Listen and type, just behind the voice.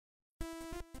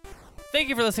Thank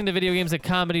you for listening to Video Games, a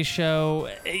comedy show.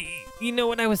 You know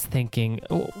what I was thinking?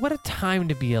 What a time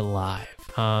to be alive,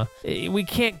 huh? We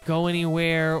can't go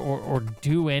anywhere or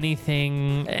do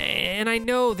anything. And I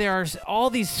know there are all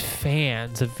these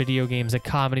fans of Video Games, a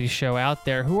comedy show out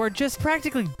there who are just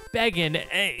practically begging,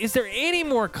 is there any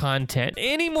more content,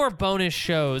 any more bonus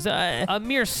shows? A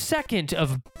mere second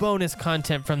of bonus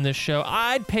content from this show,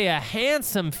 I'd pay a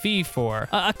handsome fee for.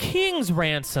 A king's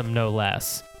ransom, no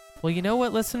less. Well, you know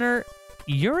what, listener?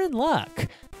 You're in luck.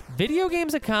 Video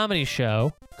Games, a comedy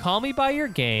show, Call Me By Your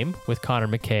Game with Connor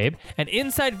McCabe, and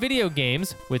Inside Video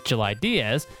Games with July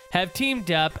Diaz have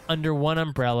teamed up under one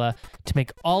umbrella to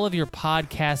make all of your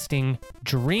podcasting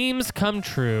dreams come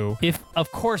true. If,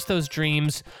 of course, those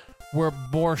dreams were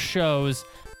more shows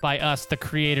by us, the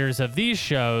creators of these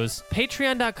shows.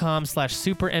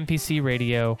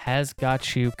 Patreon.com/SuperNPCRadio has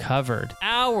got you covered.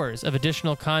 Hours of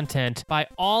additional content by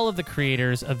all of the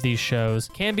creators of these shows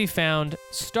can be found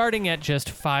starting at just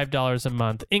 $5 a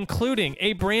month, including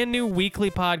a brand new weekly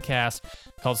podcast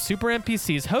called Super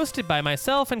NPCs, hosted by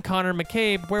myself and Connor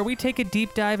McCabe, where we take a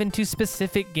deep dive into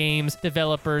specific games,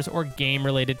 developers, or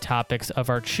game-related topics of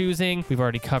our choosing. We've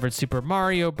already covered Super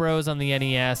Mario Bros. On the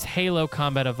NES, Halo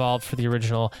Combat Evolved for the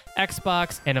original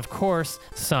Xbox, and of course,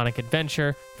 Sonic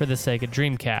Adventure for the Sega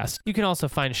Dreamcast. You can also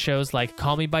find shows like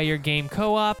Call Me By Your Game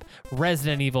Co-op,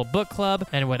 Resident Evil Book Club,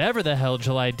 and whatever the hell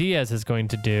July Diaz is going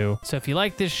to do. So if you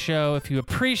like this show, if you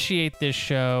appreciate this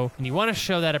show, and you want to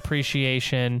show that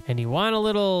appreciation, and you want a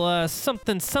little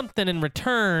something in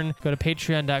return, go to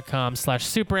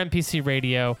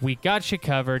patreon.com/SuperNPCRadio. We got you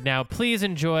covered. Now, please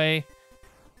enjoy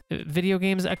Video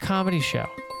Games, a comedy show.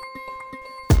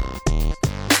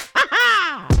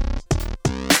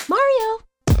 Mario!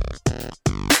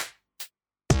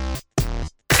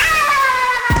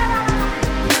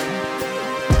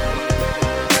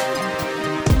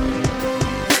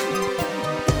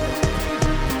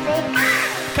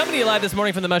 Coming to you live this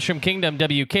morning from the Mushroom Kingdom,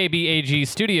 WKBAG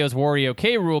Studios, Wario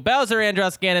K. Rool, Bowser,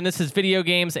 Andros Gannon. This is Video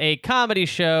Games, a comedy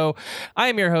show. I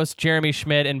am your host, Jeremy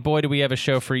Schmidt, and boy, do we have a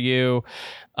show for you.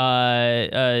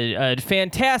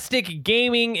 Fantastic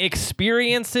gaming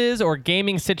experiences or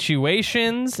gaming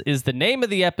situations is the name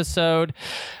of the episode,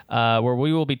 where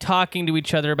we will be talking to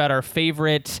each other about our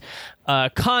favorite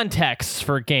contexts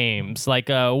for games. Like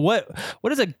what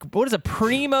is a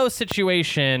primo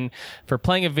situation for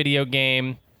playing a video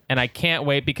game. And I can't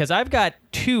wait because I've got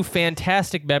two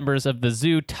fantastic members of the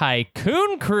Zoo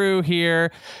Tycoon crew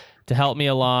here to help me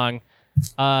along.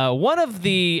 One of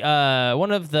the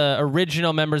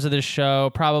original members of this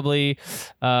show, probably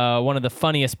one of the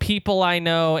funniest people I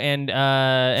know, and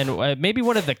maybe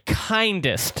one of the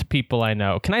kindest people I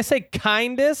know. Can I say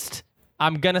kindest?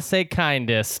 I'm gonna say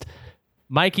kindest.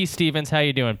 Mikey Stevens, how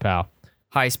you doing, pal?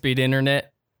 High-speed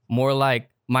internet, more like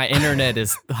my internet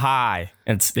is high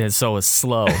and so it's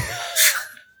slow.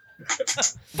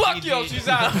 Fuck Yoshi's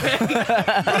out.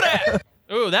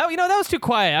 Ooh, that was too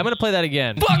quiet. I'm gonna play that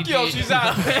again. Fuck Yoshi's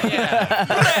out.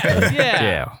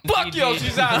 Yeah. Fuck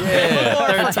Yoshi's out.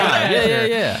 Third time.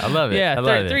 Yeah. I love it. Yeah, I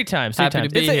love it. three times. Happy to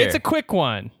be here. It's a quick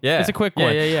one. Yeah. It's a quick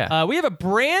one. Yeah. We have a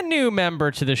brand new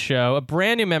member to the show, a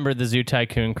brand new member of the Zoo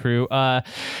Tycoon crew.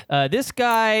 This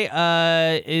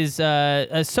guy is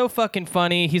so fucking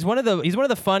funny. He's one of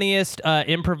the funniest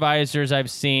improvisers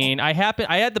I've seen. I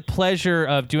had the pleasure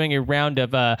of doing a round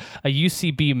of a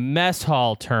UCB mess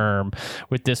hall term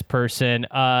with this person,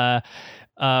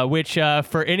 which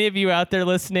for any of you out there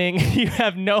listening, you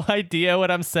have no idea what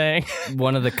I'm saying.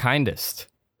 One of the kindest.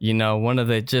 One of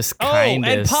the just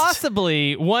kindest. And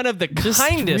possibly one of the just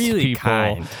kindest really people.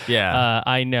 Kind. Yeah.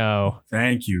 I know.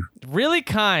 Thank you. Really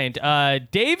kind.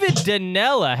 David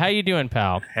Danella, how you doing,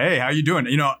 pal? Hey, how you doing?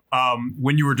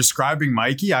 When you were describing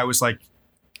Mikey, I was like,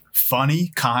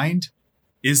 funny, kind.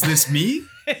 Is this me?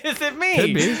 Is it me?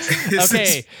 Could be.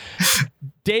 Okay.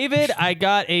 David, I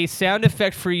got a sound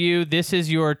effect for you. This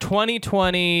is your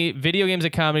 2020 Video Games, a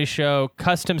Comedy Show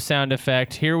custom sound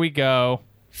effect. Here we go.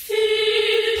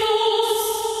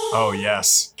 Oh,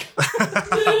 yes.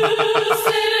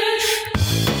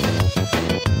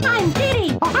 I'm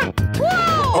Diddy!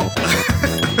 Whoa!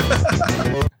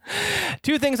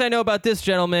 Two things I know about this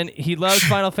gentleman. He loves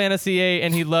Final Fantasy VIII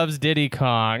and he loves Diddy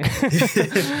Kong.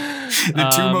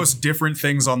 The two most different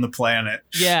things on the planet.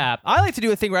 Yeah. I like to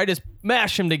do a thing where I just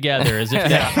mash them together as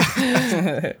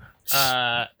if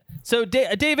So,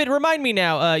 David, remind me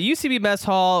now, UCB Mess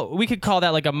Hall, we could call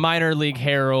that like a minor league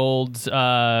Heralds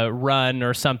run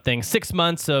or something. 6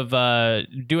 months of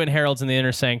doing Heralds in the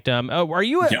Inner Sanctum. Are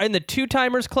you in the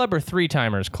 2-timers club or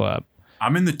 3-timers club?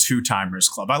 I'm in the two timers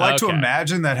club. I like to Okay.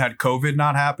 imagine that had COVID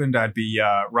not happened, I'd be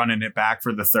running it back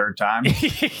for the third time.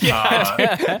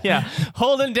 Yeah,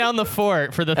 holding down the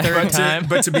fort for the third time.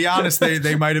 But to be honest,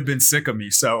 they might have been sick of me.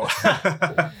 So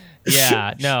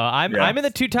Yeah, no, I'm Yeah. I'm in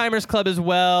the two timers club as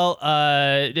well.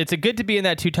 It's a good to be in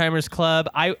that two timers club.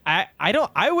 I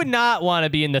would not want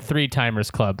to be in the three timers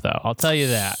club though. I'll tell you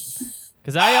that.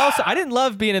 Because I didn't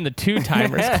love being in the two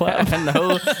timers club.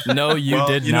 no, you well,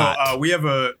 did you not. know,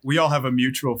 we all have a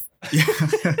mutual.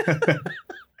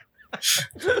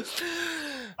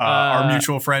 Our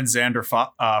mutual friend Xander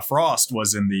Frost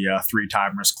was in the three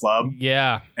timers club,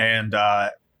 Yeah. and I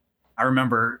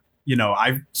remember, you know,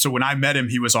 so when I met him,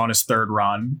 he was on his third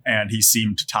run, and he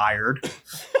seemed tired,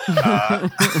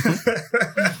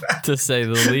 To say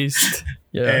the least.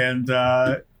 Yeah. and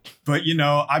but you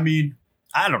know, I mean,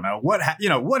 I don't know what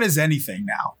is anything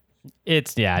now.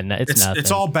 It's nothing.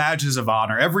 It's all badges of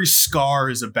honor. Every scar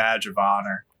is a badge of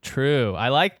honor. True. I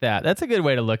like that. That's a good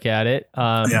way to look at it.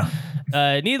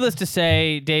 Needless to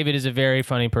say, David is a very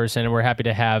funny person, and we're happy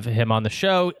to have him on the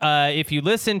show. If you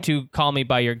listen to Call Me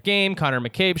By Your Game, Connor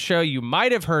McCabe's show, you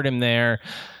might have heard him there.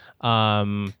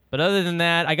 But other than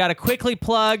that, I got to quickly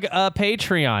plug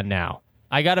Patreon now.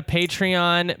 I got a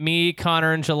Patreon. Me,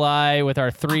 Connor, and July, with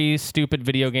our 3 stupid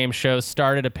video game shows,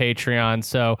 started a Patreon.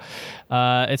 So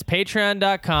it's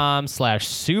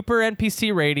patreon.com/Super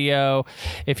NPC Radio.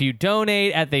 If you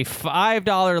donate at the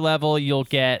 $5 level, you'll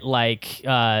get like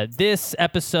this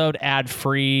episode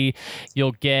ad-free.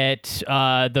 You'll get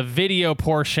the video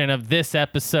portion of this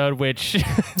episode, which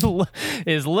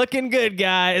is looking good,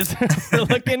 guys.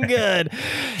 Looking good.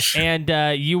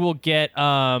 And you will get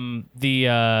a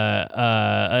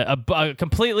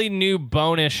completely new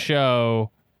bonus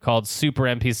show called Super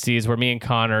NPCs, where me and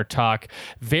Connor talk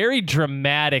very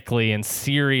dramatically and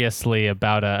seriously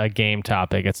about a game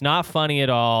topic. It's not funny at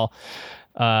all.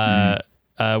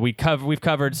 We've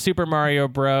covered Super Mario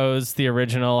Bros., the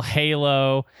original,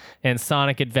 Halo, and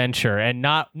Sonic Adventure, and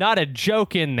not a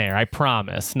joke in there. I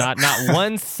promise. Not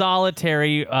one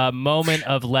solitary moment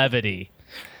of levity.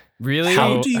 Really?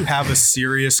 How do you have a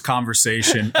serious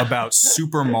conversation about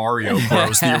Super Mario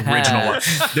Bros, the original one?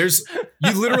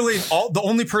 You literally, the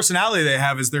only personality they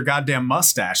have is their goddamn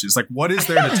mustaches. Like, what is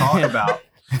there to talk about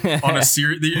on a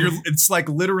series? It's like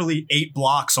literally 8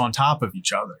 blocks on top of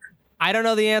each other. I don't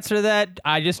know the answer to that.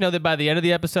 I just know that by the end of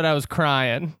the episode, I was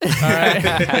crying. All right?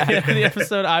 By the end of the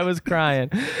episode, I was crying.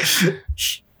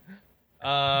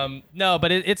 No,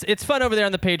 but it's fun over there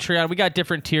on the Patreon. We got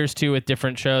different tiers too with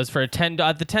different shows. For at the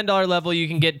 $10 level, you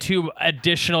can get 2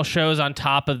 additional shows on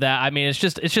top of that. I mean, it's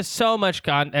just so much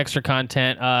extra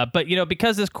content. But you know,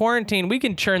 because this quarantine, we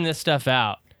can churn this stuff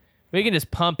out. We can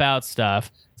just pump out stuff.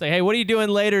 It's like, hey, what are you doing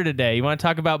later today? You want to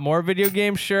talk about more video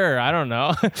games? Sure. I don't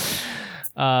know.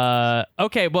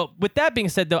 Okay. Well, with that being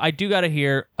said, though, I do got to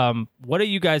hear, what have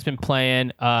you guys been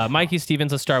playing? Mikey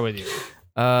Stevens, let's start with you.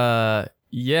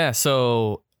 Yeah,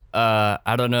 so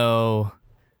I don't know.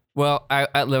 Well,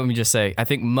 I let me just say, I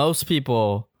think most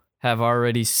people have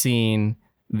already seen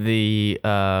the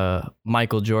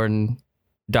Michael Jordan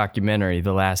documentary,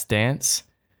 The Last Dance,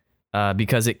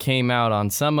 because it came out on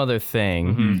some other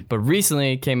thing, but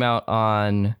recently it came out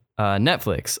on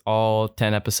Netflix, all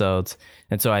 10 episodes.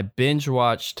 And so I binge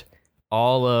watched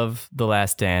all of The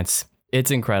Last Dance. It's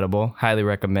incredible. Highly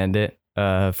recommend it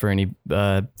for anybody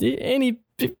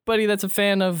that's a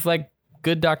fan of like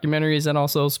good documentaries and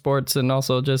also sports and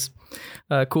also just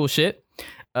cool shit.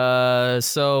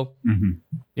 So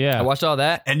Yeah. I watched all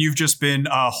that. And you've just been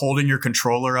holding your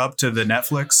controller up to the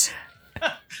Netflix,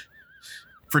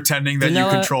 pretending that you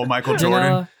control Michael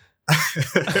Jordan.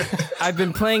 I've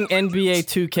been playing NBA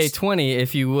 2K20.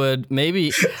 If you would,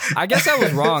 maybe. I guess I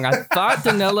was wrong. I thought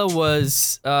Danella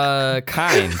was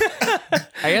kind.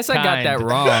 I guess I got that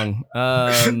wrong.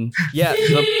 Yeah.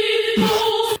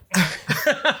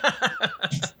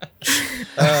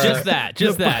 Just that.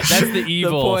 That's the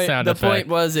evil sound effect. The point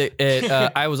was,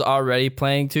 I was already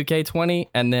playing 2K20,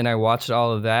 and then I watched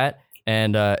all of that,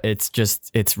 and it's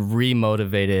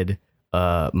remotivated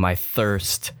my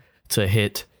thirst to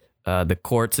hit the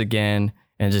courts again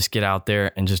and just get out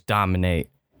there and just dominate,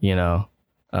 you know.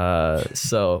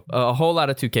 So a whole lot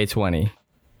of 2K20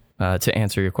 to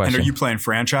answer your question. And are you playing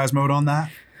franchise mode on that?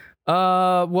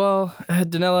 Well,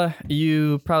 Danella,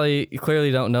 you probably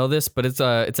clearly don't know this, but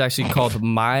it's actually called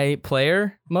My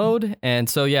Player mode. And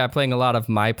so, yeah, playing a lot of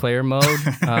My Player mode,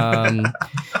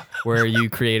 where you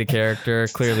create a character.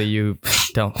 Clearly you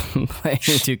don't play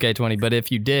 2K20. But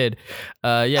if you did,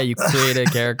 you create a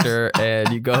character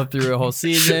and you go through a whole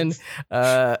season,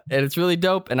 and it's really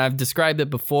dope. And I've described it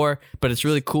before, but it's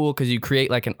really cool because you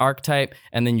create like an archetype,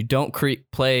 and then you don't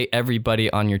play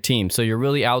everybody on your team. So you're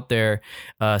really out there.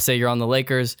 Say you're on the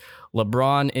Lakers.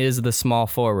 LeBron is the small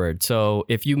forward. So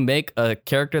if you make a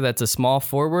character that's a small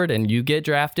forward and you get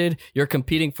drafted, you're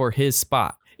competing for his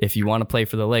spot if you want to play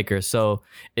for the Lakers. So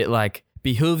it like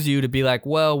behooves you to be like,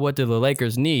 well, what do the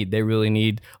Lakers need? They really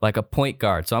need like a point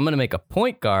guard. So I'm going to make a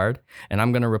point guard and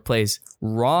I'm going to replace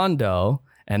Rondo,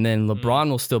 and then LeBron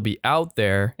will still be out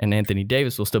there and Anthony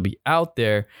Davis will still be out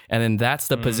there. And then that's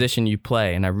the position you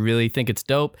play. And I really think it's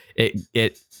dope.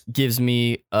 It gives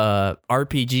me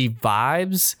RPG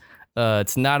vibes.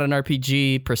 It's not an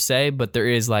RPG per se, but there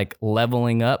is like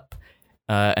leveling up.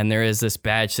 And there is this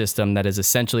badge system that is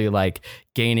essentially like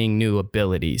gaining new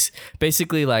abilities.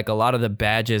 Basically, like a lot of the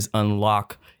badges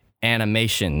unlock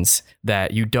animations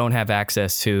that you don't have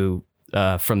access to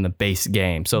from the base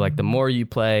game. So like the more you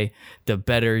play, the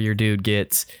better your dude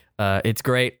gets. It's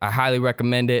great. I highly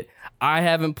recommend it. I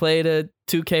haven't played a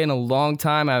 2K in a long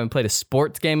time. I haven't played a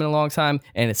sports game in a long time,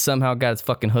 and it somehow got its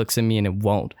fucking hooks in me, and it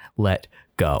won't let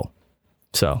go.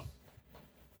 So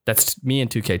that's me in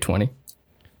 2K20.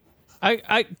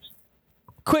 I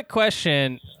quick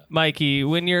question, Mikey.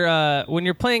 When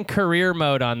you're playing career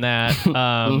mode on that,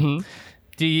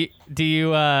 do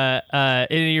you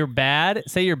and you're bad?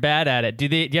 Say you're bad at it. Do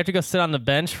you have to go sit on the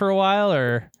bench for a while,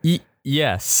 or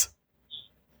yes?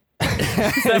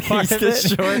 Is that part of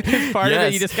it? Part of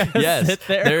it, you just gotta sit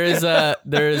there.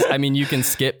 There is. I mean,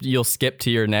 you'll skip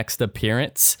to your next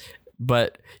appearance,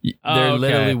 but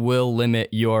literally will limit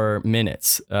your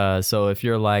minutes. So if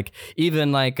you're like,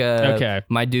 even like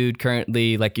my dude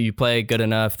currently, like you play good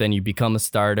enough, then you become a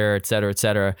starter, et cetera, et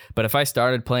cetera. But if I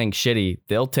started playing shitty,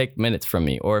 they'll take minutes from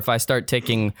me. Or if I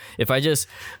just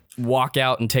walk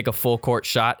out and take a full court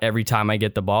shot every time I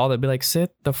get the ball, they'll be like,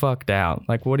 sit the fuck down.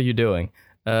 Like, what are you doing?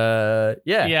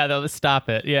 They'll stop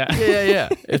it. Yeah.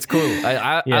 It's cool.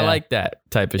 I like that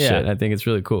type of shit. I think it's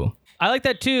really cool. I like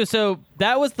that too. So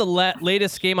that was the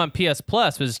latest game on PS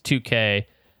Plus was 2K,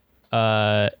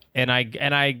 and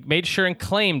I made sure and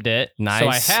claimed it. Nice. So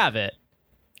I have it.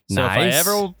 So if I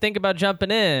ever think about jumping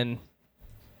in,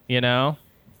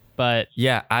 but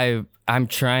yeah, I'm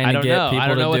trying to get people to do it. I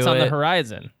don't know what's on the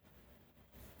horizon.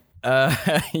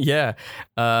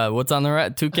 What's on the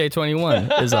horizon?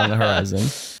 2K21 is on the horizon.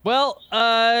 Well,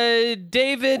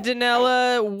 David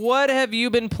Danella, what have you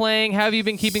been playing? How have you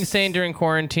been keeping sane during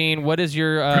quarantine? What is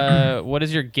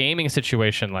your gaming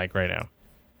situation like right now?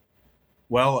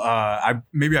 Well,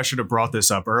 maybe I should have brought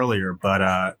this up earlier, but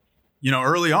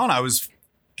early on I was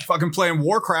fucking playing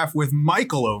Warcraft with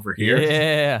Michael over here.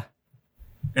 Yeah.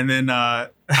 And then I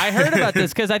heard about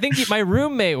this because I think my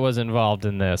roommate was involved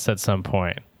in this at some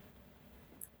point.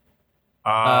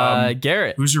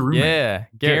 Garrett. Who's your roommate? Yeah,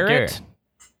 Garrett.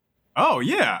 Oh,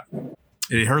 yeah.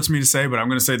 It hurts me to say, but I'm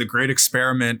going to say the great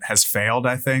experiment has failed,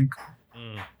 I think.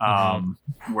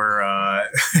 Where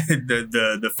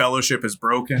the fellowship is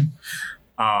broken.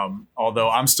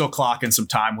 Although I'm still clocking some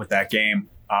time with that game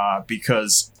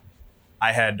because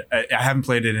I haven't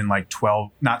played it in like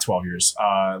not 12 years,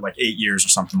 like 8 years or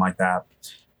something like that.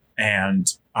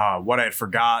 And what I had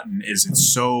forgotten is it's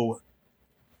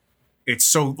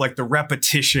so like the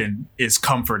repetition is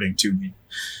comforting to me.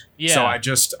 Yeah. So I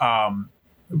just,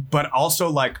 but also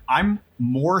like I'm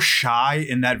more shy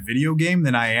in that video game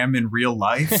than I am in real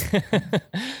life.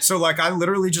 So like I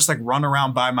literally just like run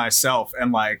around by myself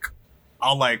and like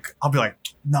I'll be like,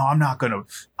 no, I'm not gonna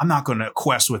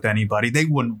quest with anybody. They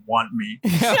wouldn't want me.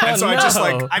 And so I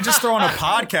just throw on a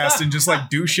podcast and just like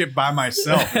do shit by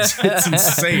myself. It's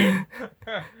insane.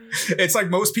 It's like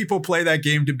most people play that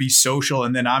game to be social,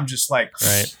 and then I'm just like,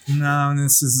 no,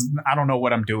 I don't know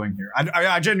what I'm doing here.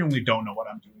 I genuinely don't know what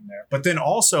I'm doing there. But then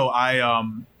also I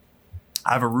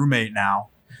have a roommate now.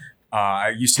 I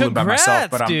used to live by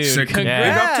myself, but I'm sick. Big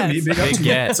up to me. Big up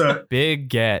to me. So, big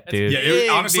get, dude.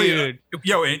 Yeah, honestly, dude.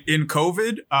 In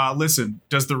COVID, listen,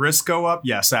 does the risk go up?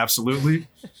 Yes, absolutely.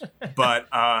 But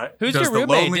who's does your the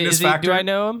roommate? loneliness factor? Do I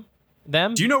know him?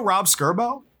 Them? Do you know Rob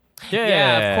Skirbo?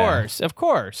 Yeah, of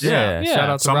course. Yeah. Shout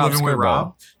out to so Rob. I'm living with Skirbo.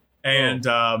 Rob,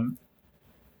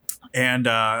 and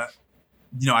I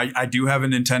do have a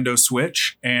Nintendo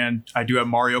Switch, and I do have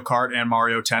Mario Kart and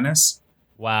Mario Tennis.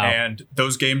 Wow. And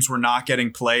those games were not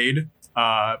getting played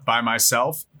by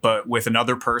myself, but with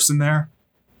another person there.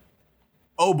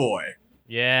 Oh boy.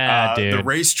 Yeah, dude. The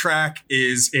racetrack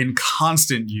is in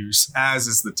constant use, as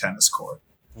is the tennis court.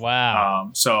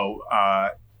 Wow. So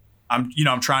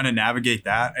I'm trying to navigate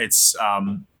that. It's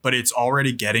but it's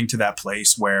already getting to that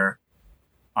place where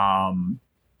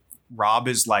Rob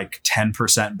is like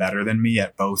 10% better than me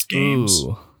at both games.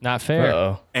 Ooh. Not fair.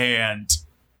 Uh-oh. And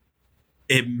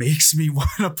it makes me want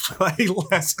to play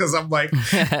less because I'm like,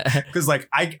 because like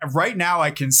right now I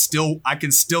can still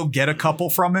get a couple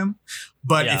from him,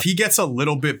 but Yeah. if he gets a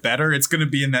little bit better, it's going to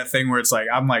be in that thing where it's like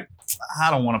I'm like,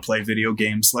 I don't want to play video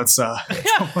games. Let's Do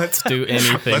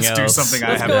anything let's do else. something I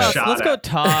Let's have go a out, shot let's go at.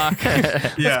 talk.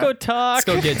 Yeah. Let's go talk. Let's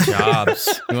go get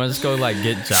jobs. You want to just go like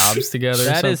get jobs together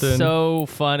That or is something? so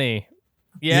funny.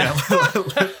 Yeah.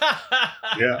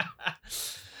 Yeah.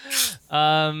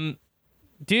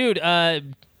 Dude,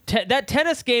 that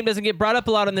tennis game doesn't get brought up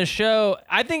a lot on this show.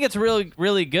 I think it's really,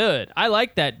 really good. I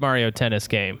like that Mario Tennis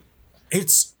game.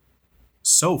 It's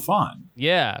so fun.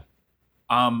 Yeah.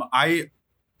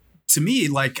 To me,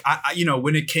 like, I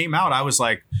when it came out, I was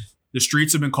like, the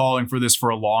streets have been calling for this for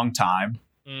a long time.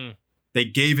 Mm. They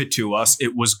gave it to us.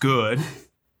 It was good.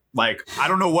 Like, I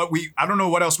don't know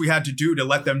what else we had to do to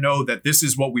let them know that this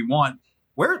is what we want.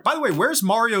 By the way, where's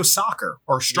Mario Soccer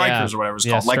or Strikers Yeah. or whatever it's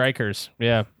Yeah, called? Like, strikers.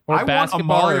 Yeah. Or I want a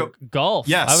basketball Mario- or golf.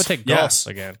 Yes, I would take golf yes.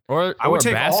 again. Or I would or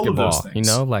take all of those basketball. things.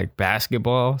 You know, like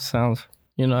basketball sounds.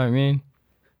 You know what I mean?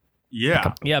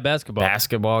 yeah. Yeah, basketball.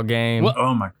 Basketball game. Well,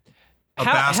 Oh my. A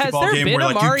has basketball there game been where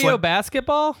a like Mario you play.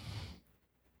 basketball?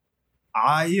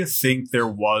 I think there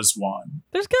was one.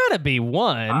 There's got to be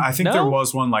one. I think no? there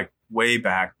was one like way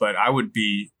back, but I'd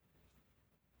be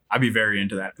very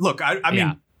into that. Look, I Yeah.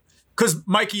 mean, because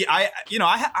Mikey, I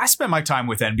spent my time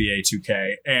with NBA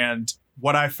 2K, and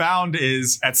what I found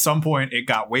is at some point it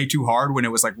got way too hard when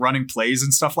it was like running plays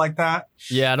and stuff like that.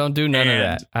 Yeah, I don't do none of And-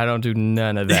 that. I don't do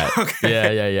none of that.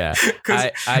 Okay. Yeah.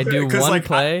 'Cause- I do 'cause, one like,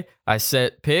 play, I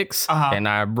set picks, Uh-huh. and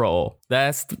I roll.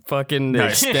 That's the fucking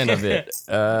Nice. extent of it.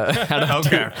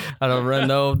 Okay. I don't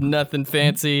run nothing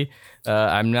fancy.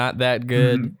 I'm not that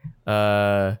good.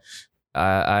 Mm-hmm.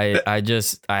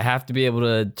 I have to be able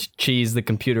to cheese the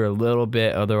computer a little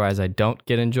bit, otherwise I don't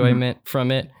get enjoyment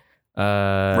from it.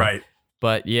 Right.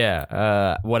 But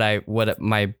yeah, what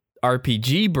my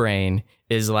RPG brain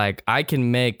is like, I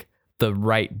can make the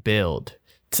right build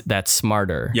that's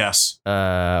smarter. Yes.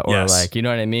 Or Yes. like, you know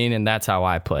what I mean? And that's how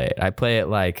I play it. I play it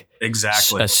like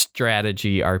Exactly. a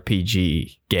strategy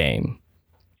RPG game.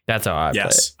 That's how I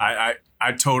Yes. I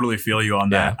totally feel you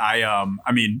on that. I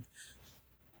mean,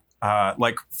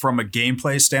 like from a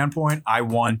gameplay standpoint, I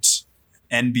want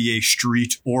NBA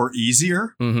Street or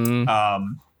easier. play.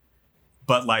 Mm-hmm.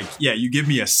 But like, yeah, you give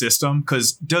me a system,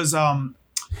 because does NBA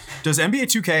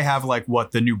 2K have like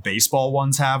what the new baseball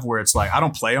ones have, where it's like, I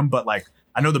don't play them, but like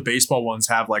I know the baseball ones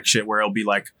have like shit where it'll be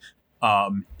like,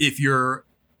 if you're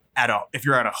at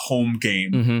a home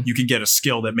game, Mhm. you can get a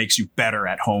skill that makes you better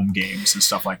at home games and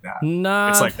stuff like that. Nah,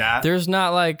 It's like that? There's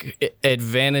not like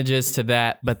advantages to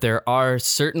that, but there are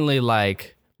certainly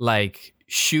like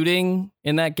shooting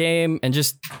in that game, and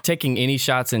just taking any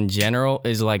shots in general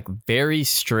is like very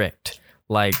strict.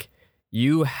 Like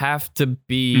you have to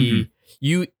be,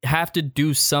 you have to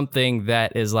do something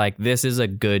that is like, this is a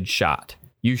good shot.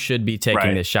 You should be taking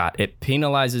Right. this shot. It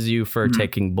penalizes you for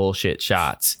taking bullshit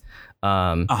shots.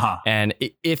 Uh-huh. And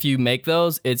if you make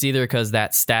those, it's either because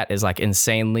that stat is like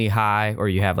insanely high, or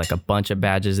you have like a bunch of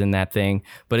badges in that thing,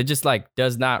 but it just like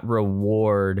does not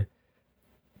reward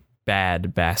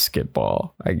bad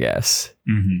basketball, I guess.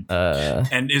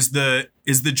 And is the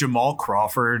Jamal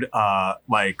Crawford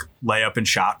like layup and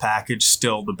shot package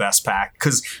still the best pack?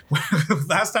 Because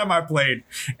last time I played,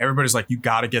 everybody's like, you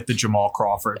got to get the Jamal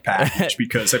Crawford package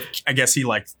because I guess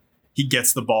he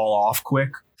gets the ball off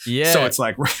quick. Yeah. So it's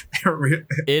like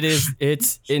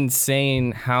it's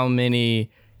insane how many.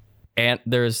 And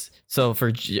there's, so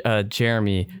for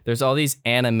Jeremy, there's all these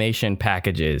animation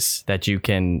packages that you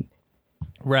can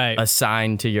Right.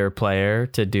 assign to your player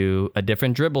to do a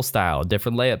different dribble style,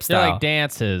 different layup They're style. like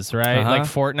dances, right? Uh-huh. Like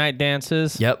Fortnite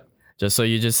dances. Yep. Just so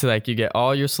you you get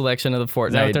all your selection of the Fortnite.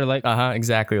 Is that what they're like?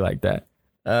 Exactly like that.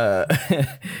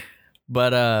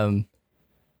 But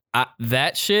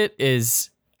that shit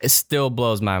it still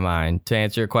blows my mind. To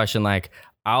answer your question, like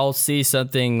I'll see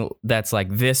something that's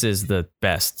like, this is the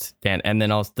best, and then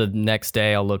the next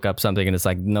day I'll look up something and it's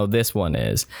like, no, this one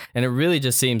is, and it really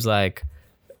just seems like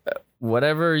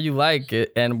whatever you like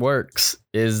and works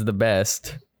is the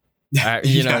best.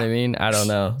 You know what I mean? I don't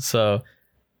know. So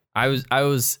I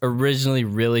was originally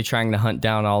really trying to hunt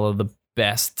down all of the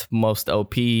best, most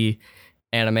OP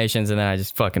animations, and then I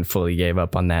just fucking fully gave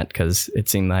up on that because it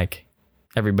seemed like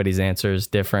everybody's answer is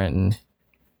different, and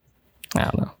I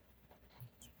don't know.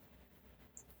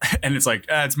 and it's like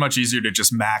it's much easier to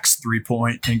just max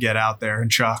 3-point and get out there and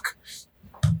chuck.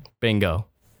 Bingo.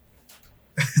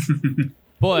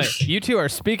 Boy, you two are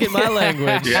speaking my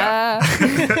language.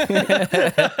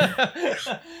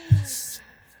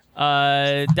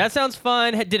 That sounds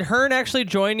fun. Did Hearn actually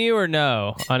join you or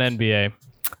no on NBA?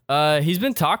 He's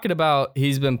been talking about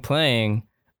he's been playing.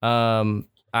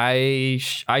 I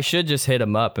should just hit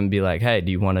him up and be like, hey,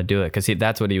 do you want to do it? Because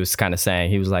that's what he was kind of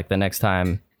saying. He was like, the next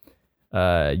time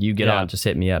you get on, just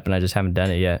hit me up. And I just haven't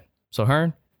done it yet. So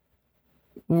Hearn,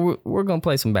 we're going to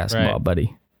play some basketball,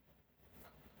 buddy.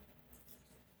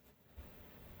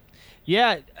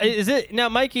 Yeah. Is it now,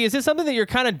 Mikey, is this something that you're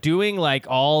kind of doing like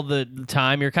all the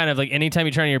time? You're kind of like anytime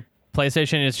you turn on your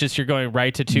PlayStation, it's just you're going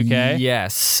right to 2K?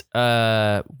 Yes.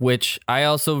 Which I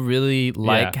also really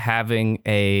like having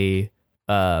a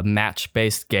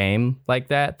match-based game like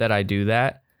that I do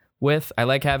that with. I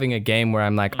like having a game where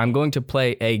I'm like, I'm going to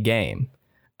play a game.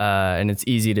 And it's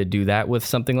easy to do that with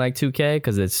something like 2K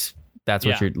because that's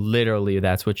what you're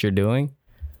doing.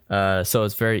 So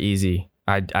it's very easy.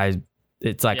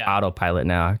 It's like autopilot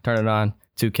now. I turn it on,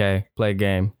 2K, play a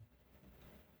game.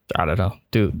 I don't know.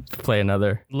 Dude, play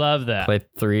another. Love that. Play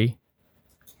 3.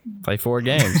 Play 4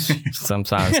 games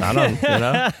sometimes. I don't,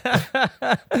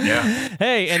 Yeah.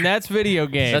 Hey, and that's video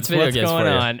games. That's video What's games going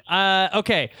for you. on?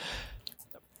 Okay.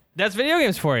 That's video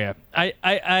games for you.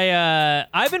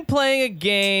 I've been playing a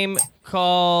game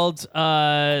called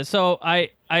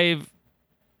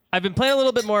I've been playing a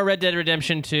little bit more Red Dead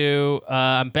Redemption 2.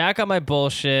 I'm back on my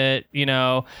bullshit,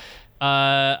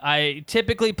 I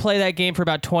typically play that game for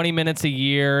about 20 minutes a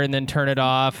year and then turn it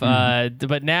off.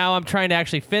 But now I'm trying to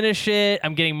actually finish it.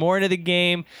 I'm getting more into the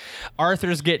game.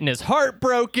 Arthur's getting his heart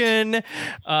broken.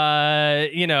 There's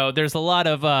a lot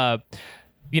of,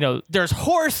 there's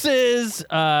horses.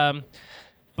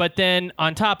 But then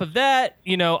on top of that,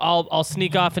 I'll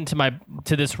sneak off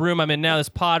into this room I'm in now, this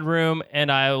pod room,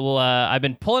 and I've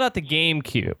been pulling out the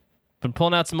GameCube. Been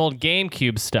pulling out some old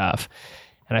GameCube stuff.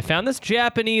 And I found this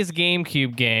Japanese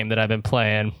GameCube game that I've been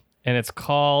playing, and it's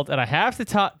called, and I have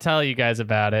to tell you guys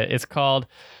about it. It's called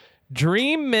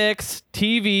Dream Mix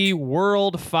TV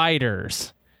World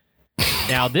Fighters.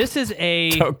 Now, this is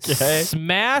a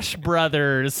Smash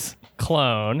Brothers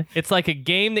clone. It's like a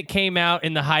game that came out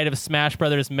in the height of Smash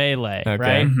Brothers Melee,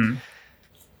 right?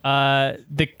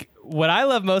 What I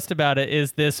love most about it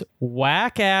is this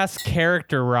whack-ass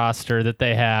character roster that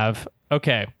they have.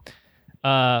 Okay.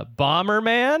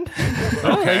 Bomberman.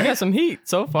 Okay, you got some heat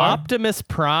so far. Optimus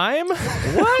Prime.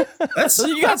 What?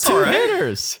 You got 2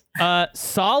 hitters.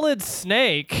 Solid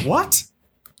Snake. What?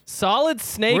 Solid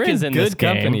Snake We're is in this good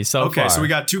game. company so far. Okay, so we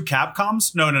got 2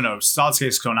 Capcoms? No. Solid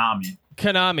Snake's Konami.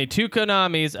 Konami, 2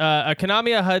 Konamis. A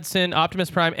Konami, a Hudson,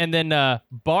 Optimus Prime, and then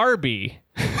Barbie.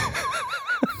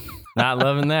 Not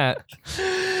loving that.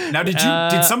 Now, did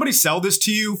somebody sell this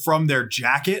to you from their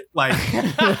jacket? Like,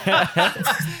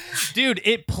 dude,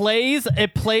 it plays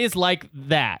like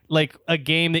that, like a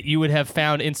game that you would have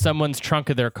found in someone's trunk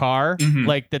of their car,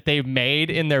 like that they've made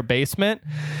in their basement.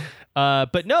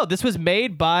 But no, this was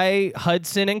made by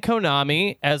Hudson and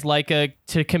Konami as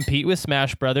to compete with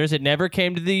Smash Brothers. It never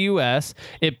came to the US.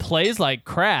 It plays like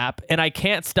crap, and I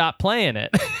can't stop playing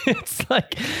it.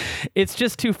 It's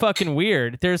just too fucking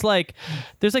weird. There's like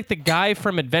the guy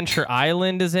from Adventure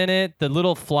Island is in it, the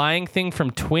little flying thing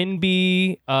from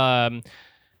Twinbee, and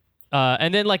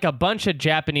then like a bunch of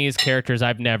Japanese characters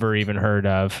I've never even heard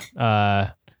of.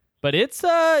 But it's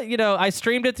I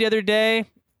streamed it the other day.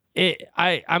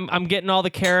 I'm getting all the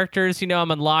characters,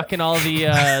 I'm unlocking all the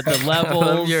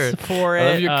levels for it.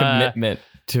 I love your commitment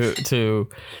to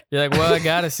you're like, well, I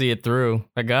gotta see it through.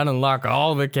 I gotta unlock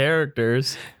all the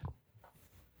characters.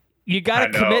 You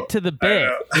gotta commit to the bit.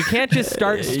 You can't just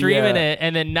start streaming it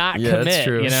and then not commit. That's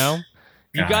true.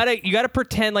 You gotta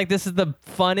pretend like this is the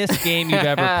funnest game you've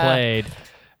ever played.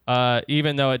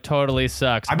 Even though it totally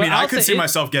sucks. I mean, I could see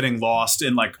myself getting lost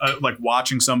in like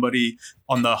watching somebody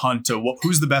on the hunt to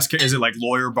who's the best. Is it like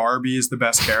Lawyer Barbie is the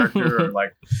best character, or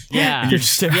like yeah, you're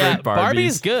just different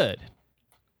Barbie's good.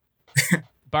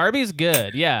 Barbie's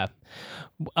good. Yeah.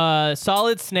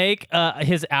 Solid Snake,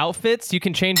 his outfits, you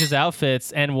can change his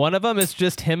outfits, and one of them is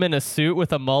just him in a suit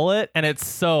with a mullet, and it's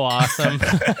so awesome.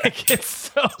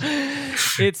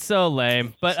 It's so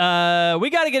lame. But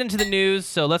we got to get into the news,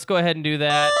 so let's go ahead and do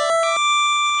that.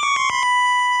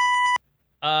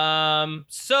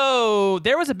 So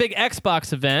there was a big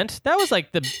Xbox event. That was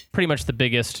like pretty much the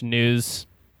biggest news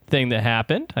thing that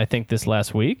happened, I think, this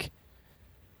last week.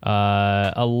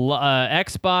 Xbox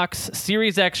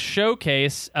Series X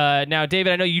showcase. Now,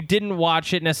 David, I know you didn't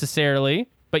watch it necessarily,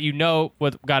 but you know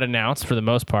what got announced for the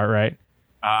most part, right?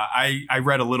 I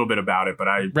read a little bit about it, but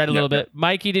I read a little bit.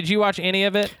 Mikey, did you watch any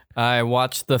of it? I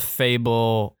watched the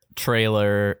Fable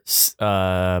trailer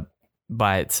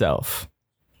by itself.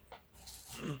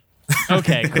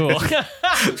 Okay, cool.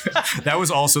 That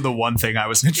was also the one thing I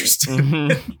was interested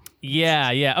in. Yeah.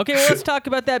 Okay, well, let's talk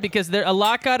about that because a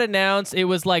lot got announced. It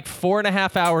was like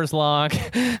 4.5 hours long.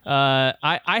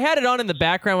 I had it on in the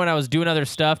background when I was doing other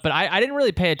stuff, but I didn't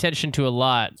really pay attention to a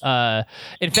lot.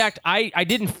 In fact, I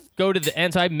didn't go to the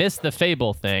end, so I missed the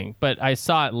Fable thing, but I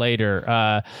saw it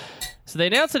later. So they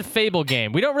announced a Fable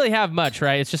game. We don't really have much,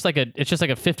 right? It's just like a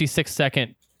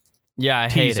 56-second. Yeah, I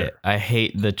Teaser.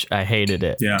 hate it. I hated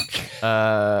it. Yeah.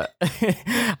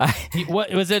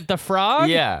 What was it? The frog?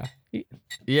 Yeah.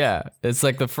 It's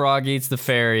like the frog eats the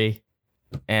fairy,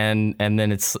 and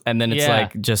then it's Yeah.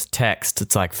 like just text.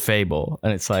 It's like Fable,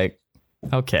 and it's like,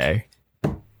 okay,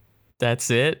 that's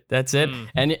it.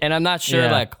 And I'm not sure,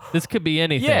 Yeah. like, This could be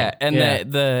anything. yeah, and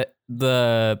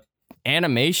the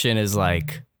animation is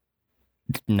like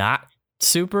not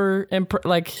super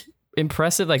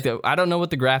impressive. Like, I don't know what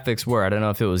the graphics were. I don't know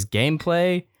if it was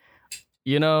gameplay.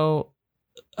 You know,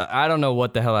 I don't know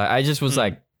what the hell. I just was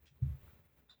like,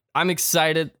 I'm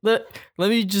excited. Let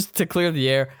me just to clear the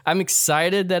air. I'm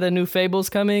excited that a new Fable's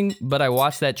coming, but I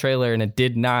watched that trailer and it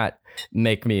did not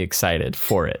make me excited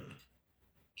for it.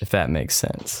 If that makes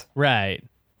sense. Right.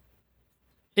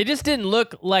 It just didn't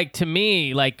look like, to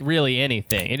me, like really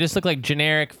anything. It just looked like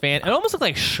generic fan. It almost looked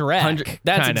like Shrek.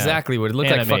 That's kinda exactly what it looked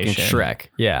like. Fucking animation. Shrek.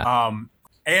 Yeah.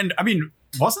 And I mean,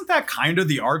 wasn't that kind of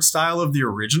the art style of the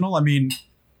original? I mean,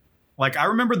 like, I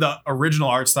remember the original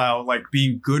art style like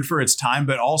being good for its time,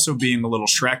 but also being a little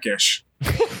Shrekish.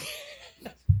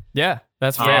 Yeah,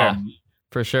 that's fair. Um,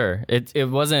 For sure. It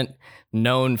wasn't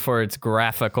known for its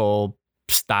graphical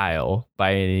style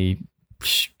by any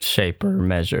shape or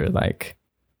measure. Like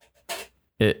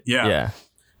it. Yeah.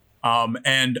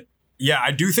 And yeah,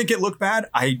 I do think it looked bad.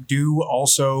 I do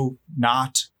also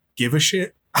not give a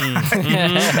shit.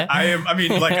 I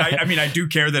do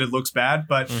care that it looks bad,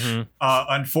 but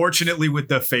unfortunately with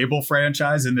the Fable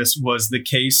franchise, and this was the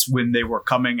case when they were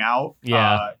coming out,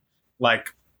 like,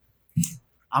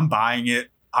 I'm buying it.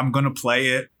 I'm going to play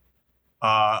it.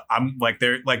 I'm like,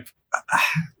 they're like,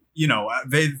 you know,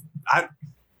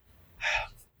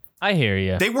 I hear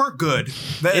you. they weren't good.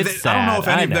 It's I don't know sad. if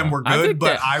any I of them know. were I good, think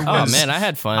but that- I was, oh man, I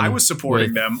had fun. I was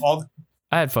supporting them.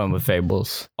 I had fun with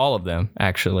Fables. All of them,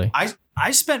 actually.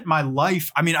 I spent my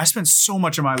life, I spent so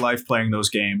much of my life playing those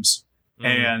games.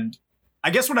 And I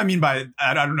guess what I mean by,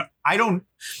 I don't know.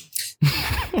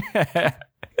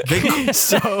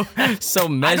 So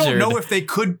measured. I don't know if they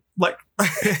could, like,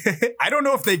 I don't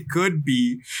know if they could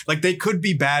be, like, they could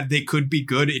be bad. They could be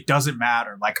good. It doesn't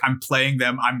matter. Like, I'm playing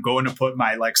them. I'm going to put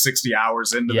my, like, 60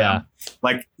 hours into them.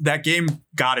 Like, that game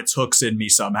got its hooks in me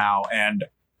somehow. And,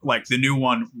 like, the new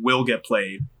one will get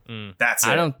played. That's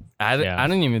it. I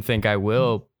don't even think I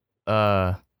will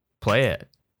play it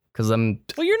because I'm.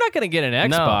 Well, you're not going to get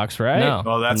an Xbox, right? No.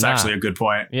 Well, that's I'm not. actually a good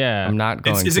point. Yeah. I'm not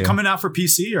going. Is it coming out for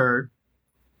PC or?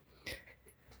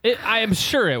 I am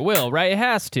sure it will, right? It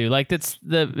has to. Like, it's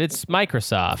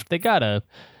Microsoft.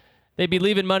 They'd be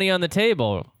leaving money on the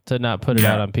table to not put it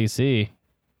out on PC.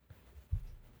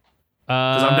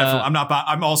 Because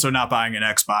I'm also not buying an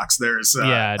Xbox.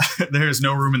 There's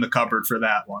no room in the cupboard for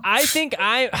that one. I think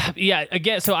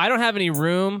again, so I don't have any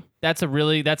room. That's a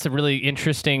really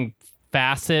interesting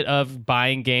facet of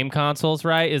buying game consoles,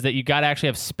 right? Is that you got to actually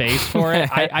have space for it.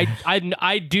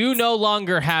 I do no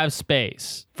longer have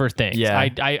space for things. Yeah.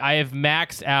 I have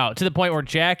maxed out to the point where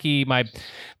Jackie, my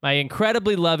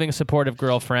incredibly loving, supportive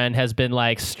girlfriend, has been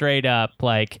like straight up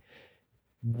like,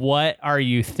 what are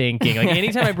you thinking? Like,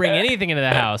 anytime I bring anything into the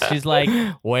house, she's like,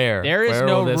 where? There is Where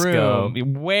no will this room.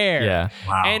 go? Where? Yeah.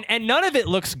 Wow. And none of it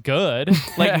looks good.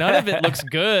 Like, none of it looks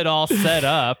good all set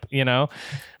up, you know?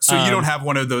 So you don't have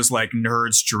one of those like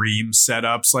Nerd's Dream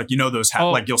setups, like, you know, those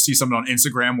like you'll see something on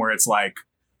Instagram where it's like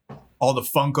all the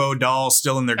Funko dolls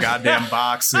still in their goddamn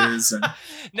boxes and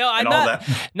No, I'm and all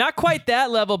not quite that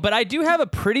level, but I do have a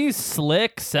pretty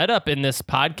slick setup in this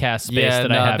podcast space Yeah,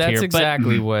 that I have that's here.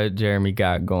 exactly what Jeremy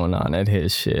got going on at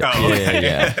his shit. Oh, okay.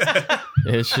 Yeah.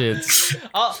 His shit's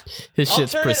I'll shit's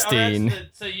turn it pristine. around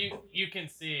so you can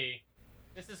see.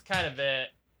 This is kind of it.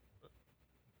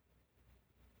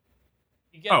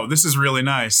 Oh, this is really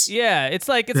nice. Yeah, it's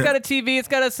like it's got a TV, it's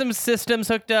got some systems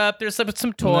hooked up. There's some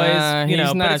toys, Nah, you know,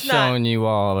 he's but not it's showing you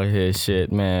all of his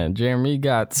shit, man. Jeremy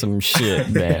got some shit,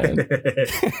 man.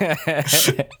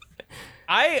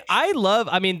 I love.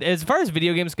 I mean, as far as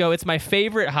video games go, it's my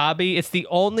favorite hobby. It's the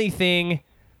only thing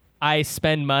I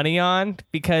spend money on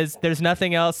because there's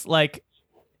nothing else. Like,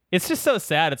 it's just so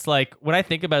sad. It's like when I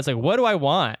think about it, it's like, what do I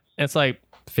want? And it's like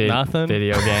nothing.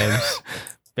 Video games.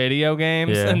 video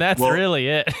games, Yeah. and that's Well, really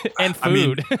it. And I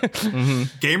mean- food.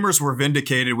 Gamers were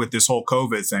vindicated with this whole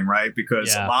COVID thing, right?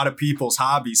 Because Yeah. a lot of people's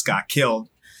hobbies got killed.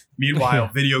 Meanwhile,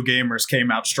 video gamers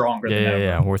came out stronger than ever.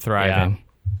 Yeah. We're thriving.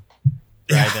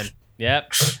 Driving.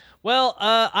 Yep. Well,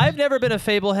 I've never been a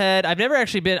Fablehead. I've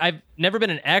never been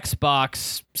an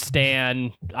Xbox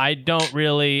stan. I don't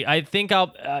really. I think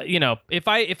I'll. If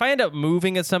I end up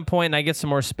moving at some point and I get some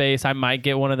more space, I might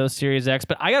get one of those Series X.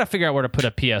 But I gotta figure out where to put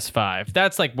a PS5.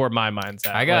 That's like where my mind's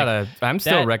at. I'm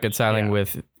still that- reconciling yeah.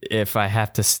 with if I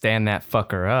have to stand that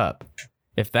fucker up.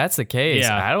 If that's the case,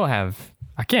 Yeah.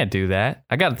 I can't do that.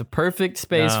 I got the perfect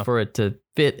space No. for it to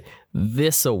fit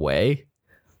this away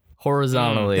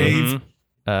horizontally. Mhm.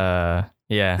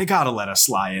 Yeah. They gotta let us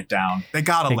lie it down. They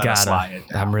gotta They let us gotta. lie it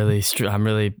down. I'm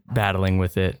really battling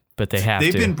with it, but they have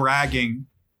They've to. been bragging.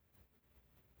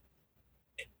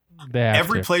 They have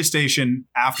Every to. PlayStation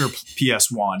after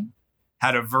PS1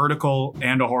 had a vertical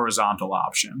and a horizontal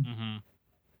option. Mhm.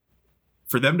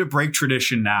 For them to break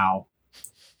tradition now,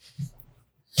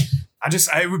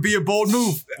 it would be a bold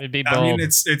move. It'd be I mean, bold.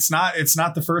 it's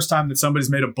not the first time that somebody's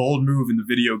made a bold move in the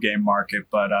video game market,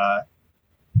 but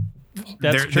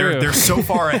That's true. they're so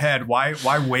far ahead. Why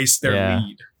waste their Yeah.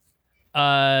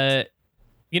 lead?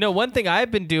 One thing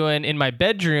I've been doing in my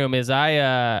bedroom is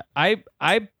I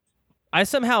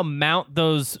somehow mount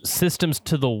those systems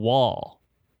to the wall.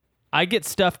 I get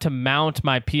stuff to mount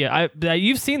my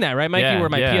you've seen that, right, Mikey? Yeah, where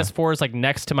my yeah. PS4 is like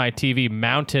next to my TV,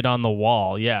 mounted on the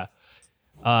wall. Yeah.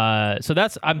 So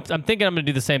that's I'm thinking I'm gonna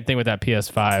do the same thing with that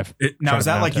PS5. Now, Try is to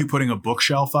that mount like it. you putting a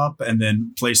bookshelf up and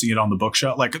then placing it on the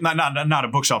bookshelf? Like not a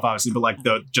bookshelf, obviously, but like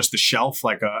just the shelf,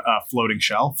 like a floating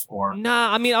shelf, or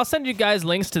Nah, I mean I'll send you guys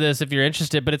links to this if you're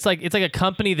interested. But it's like a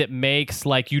company that makes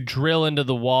like you drill into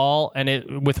the wall and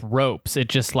it with ropes. It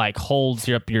just like holds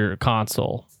up your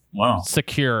console. wow.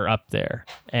 Secure up there,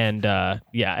 and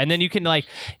and then you can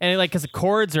because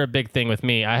chords are a big thing with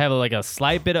me. I have like a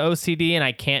slight bit of OCD and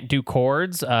I can't do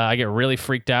chords. I get really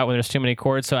freaked out when there's too many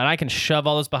chords, and I can shove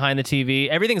all those behind the TV.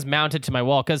 Everything's mounted to my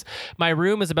wall because my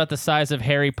room is about the size of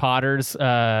Harry Potter's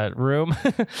room,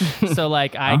 so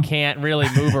like I can't really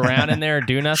move around in there or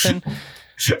do nothing.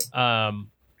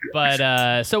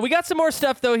 But so we got some more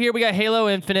stuff though here. We got Halo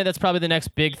Infinite. That's probably the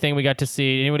next big thing we got to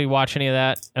see. Anybody watch any of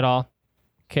that at all?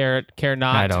 Care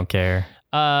not? I don't care.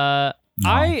 I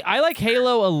like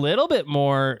Halo a little bit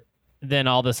more than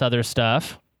all this other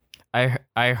stuff. I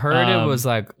heard it was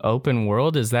like open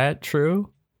world. Is that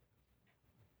true?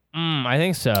 I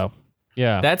think so.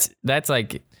 Yeah. That's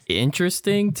like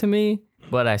interesting to me,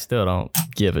 but I still don't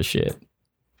give a shit.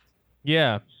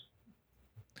 Yeah.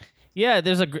 Yeah.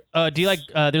 There's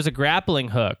there's a grappling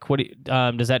hook. What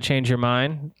does that change your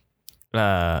mind?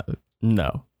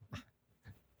 No.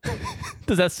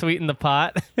 Does that sweeten the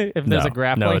pot if there's No. a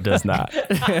grappling? No, it does not.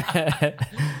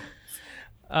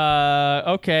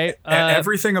 Okay.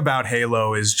 Everything about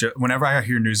Halo is just whenever I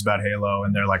hear news about Halo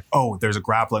and they're like, "Oh, there's a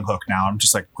grappling hook now," I'm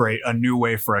just like, "Great, a new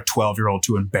way for a 12-year-old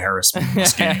to embarrass me in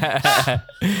this game."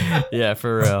 Yeah,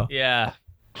 for real. Yeah.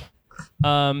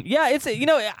 It's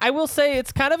I will say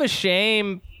it's kind of a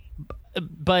shame,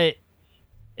 but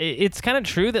it's kind of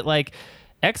true that like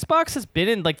Xbox has been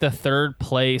in like the third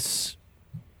place,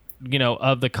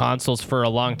 of the consoles for a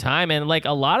long time, and like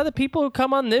a lot of the people who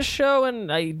come on this show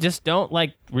and I just don't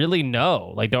like really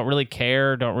know, like don't really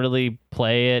care, don't really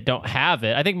play it, don't have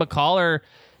it. I think McCollar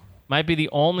might be the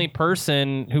only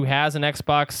person who has an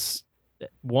Xbox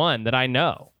One that I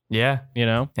know. Yeah,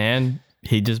 and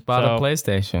he just bought a So-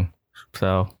 PlayStation.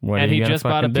 So what are And you he gonna just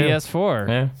bought a fucking do? PS4.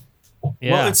 Yeah.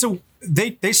 Yeah. Well,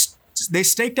 they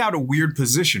staked out a weird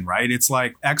position, right? It's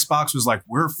like Xbox was like,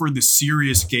 we're for the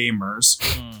serious gamers,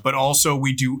 but also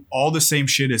we do all the same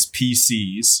shit as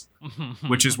PCs,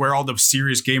 which is where all the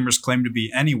serious gamers claim to be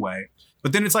anyway.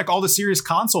 But then it's like all the serious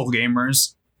console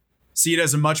gamers see it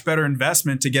as a much better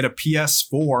investment to get a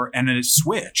PS4 and a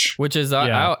Switch. Which is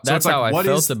Yeah. that's it's like, how I what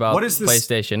felt is- about what is this-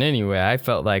 PlayStation anyway. I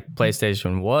felt like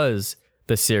PlayStation was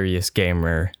the serious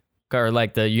gamer, or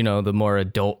like the the more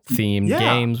adult themed Yeah.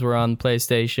 games were on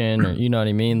PlayStation, or you know what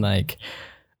I mean, like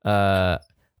I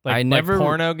never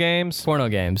porno games. porno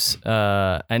games.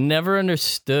 I never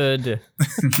understood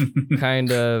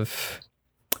kind of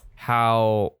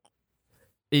how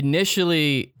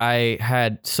initially I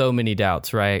had so many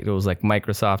doubts, right? It was like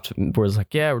Microsoft was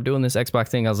like, yeah, we're doing this Xbox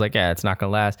thing. I was like, yeah, it's not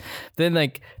gonna last. Then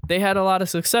like they had a lot of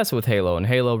success with Halo, and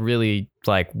Halo really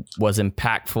like was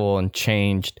impactful and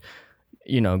changed,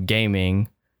 gaming.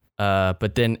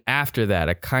 But then after that,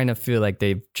 I kind of feel like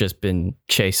they've just been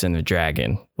chasing the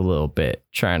dragon a little bit,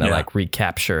 trying to Yeah. like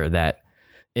recapture that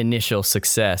initial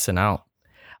success. And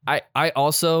I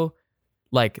also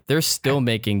like they're still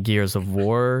making Gears of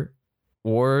War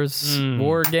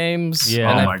games. Yeah.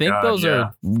 And Oh I my think God, those yeah.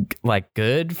 are like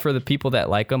good for the people that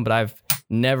like them, but I've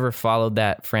never followed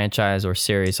that franchise or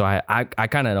series, so I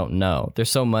kind of don't know. There's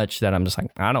so much that I'm just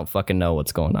like, I don't fucking know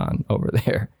what's going on over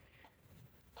there.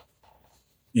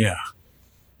 Yeah.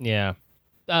 Yeah.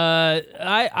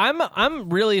 I'm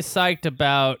really psyched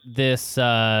about this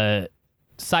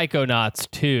Psychonauts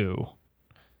 2.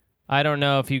 I don't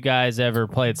know if you guys ever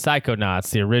played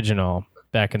Psychonauts, the original,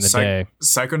 back in the day.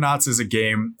 Psychonauts is a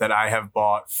game that I have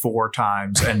bought 4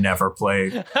 times and never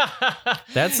played.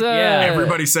 That's Yeah.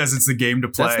 Everybody says it's the game to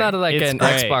play. That's not like It's an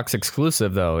great. Xbox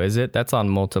exclusive though, is it? That's on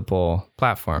multiple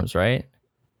platforms, right?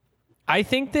 I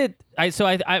think that I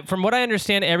from what I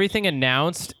understand, everything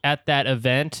announced at that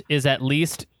event is at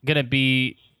least going to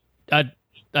be a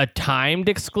timed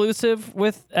exclusive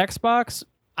with Xbox.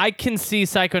 I can see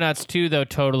Psychonauts 2 though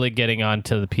totally getting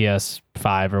onto the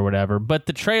PS5 or whatever, but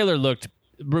the trailer looked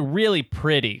really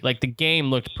pretty. Like the game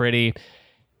looked pretty.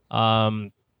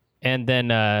 And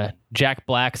then Jack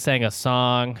Black sang a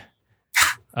song.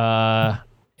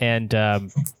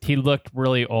 And he looked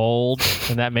really old,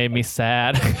 and that made me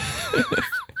sad.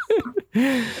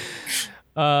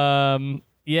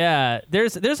 Yeah,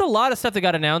 there's a lot of stuff that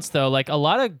got announced though, like a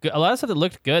lot of stuff that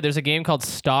looked good. There's a game called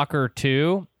Stalker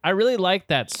 2. I really like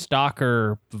that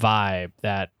Stalker vibe.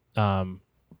 That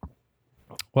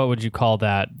what would you call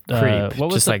that? Creep. What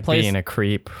was just the like place? being a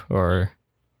creep or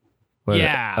what?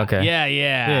 Yeah. Okay.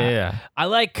 Yeah. I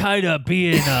like kind of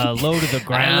being low to the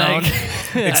ground.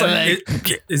 It's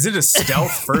is it a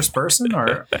stealth first person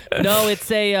or? No,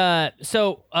 it's a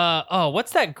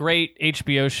what's that great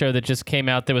HBO show that just came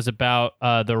out that was about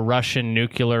the Russian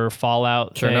nuclear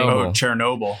fallout thing? Chernobyl. Oh,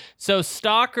 Chernobyl. So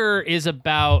Stalker is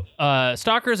about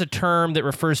Stalker is a term that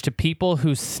refers to people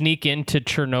who sneak into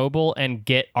Chernobyl and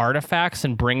get artifacts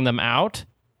and bring them out.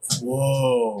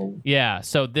 Whoa. Yeah,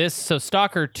 so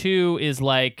Stalker 2 is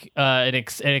like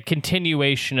a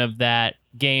continuation of that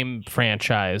game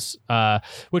franchise,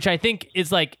 which I think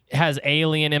is like has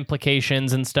alien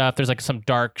implications and stuff. There's like some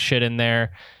dark shit in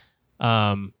there.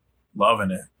 Loving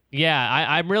it. Yeah,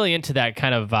 I'm really into that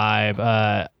kind of vibe.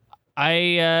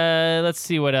 Let's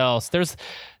see what else. There's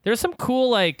some cool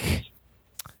like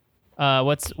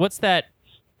what's that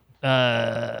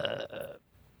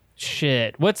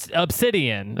shit. What's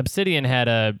Obsidian? Obsidian had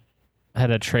a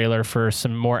trailer for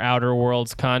some more Outer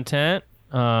Worlds content.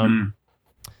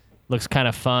 Looks kind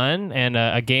of fun, and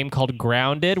a game called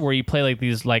Grounded where you play like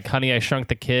these like Honey I Shrunk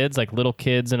the Kids, like little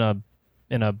kids in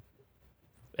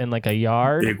like a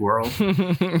yard. Big world.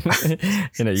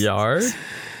 In a yard?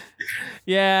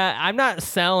 Yeah, I'm not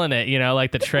selling it,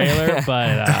 like the trailer,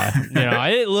 but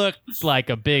it looked like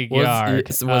a big yard.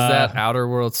 Was that Outer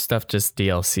Worlds stuff just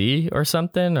DLC or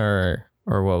something, or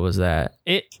what was that?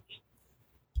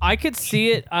 I could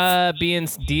see it being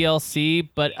DLC,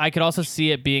 but I could also see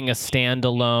it being a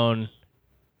standalone.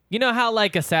 You know how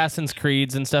like Assassin's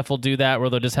Creeds and stuff will do that,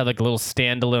 where they'll just have like a little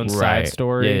standalone side Right.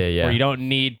 story, Yeah. where you don't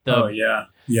need the. Oh yeah.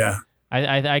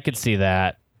 I could see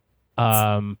that.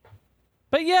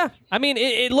 But yeah, I mean,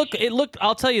 it looked.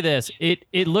 I'll tell you this,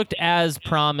 it looked as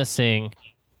promising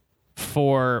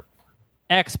for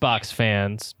Xbox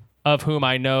fans, of whom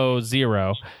I know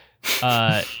zero,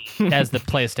 as the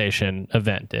PlayStation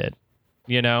event did.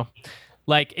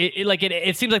 Like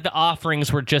it seems like the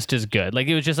offerings were just as good. Like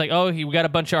it was just like, oh, we got a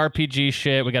bunch of RPG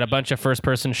shit, we got a bunch of first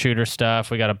person shooter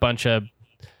stuff, we got a bunch of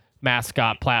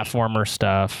mascot platformer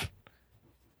stuff.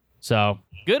 So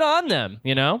good on them,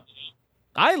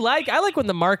 I like when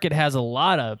the market has a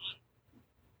lot of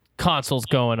consoles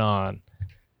going on.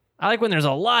 I like when there's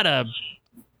a lot of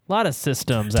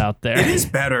systems out there. It is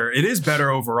better. It is better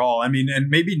overall. I mean, and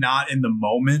maybe not in the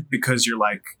moment because you're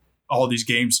like all these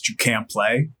games that you can't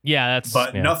play. Yeah,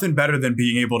 But yeah. nothing better than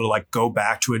being able to like go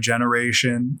back to a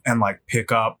generation and like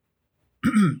pick up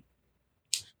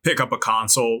a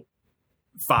console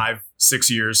 5-6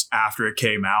 years after it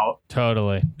came out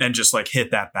Totally. and just like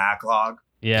hit that backlog.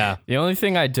 Yeah. The only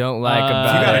thing I don't like If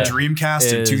about you got it a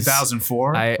Dreamcast in is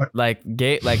 2004. I like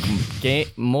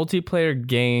multiplayer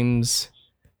games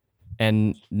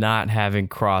and not having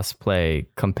cross-play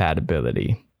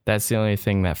compatibility. That's the only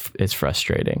thing that is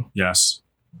frustrating. Yes.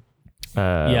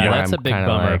 Yeah, that's a big kinda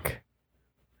bummer. Like,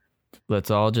 let's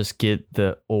all just get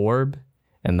the orb,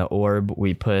 and the orb,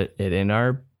 we put it in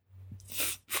our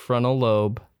frontal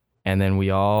lobe, and then we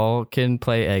all can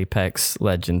play Apex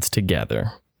Legends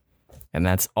together. And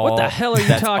that's all. What the hell are you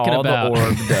that's talking all about? The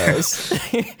orb does.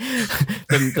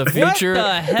 the future,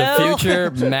 the hell? the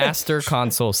future master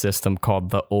console system called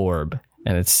the orb,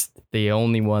 and it's the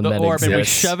only one The that orb, and we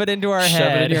exists. shove it into our Shove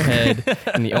head. it in your head,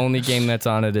 and the only game that's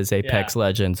on it is Apex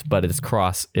Legends, but it's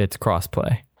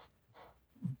cross-play.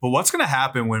 But what's gonna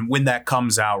happen when that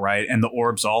comes out, right? And the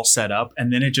orb's all set up,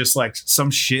 and then it just like some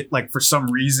shit, like for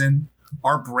some reason,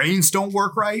 our brains don't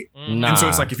work right. Nah, And so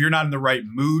it's like if you're not in the right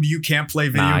mood, you can't play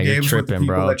video you're games with the tripping,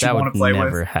 people bro. that you want would to play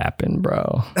never with. happen,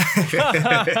 bro.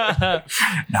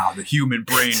 Now the human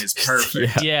brain is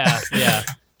perfect. Yeah.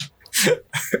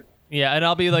 Yeah, and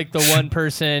I'll be like the one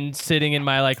person sitting in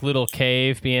my like little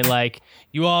cave being like,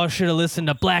 you all should have listened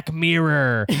to Black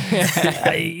Mirror.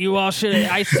 You all should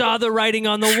I saw the writing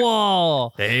on the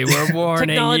wall. They were warning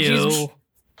Technology's- you.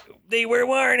 They were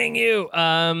warning you.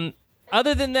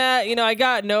 Other than that, I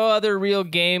got no other real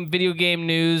video game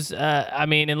news. I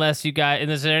mean, unless you guys,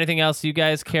 is there anything else you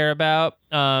guys care about?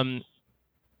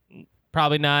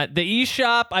 Probably not. The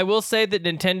eShop, I will say that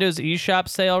Nintendo's eShop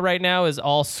sale right now is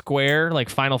all Square, like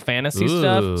Final Fantasy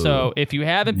stuff. Ooh. So if you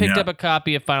haven't picked Yeah. up a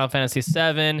copy of Final Fantasy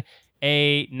 7,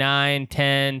 8, 9,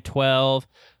 10, 12,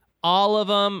 all of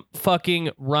them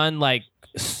fucking run like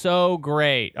so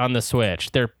great on the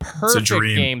Switch. They're perfect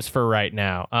dream. games for right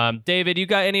now. David, you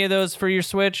got any of those for your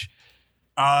Switch?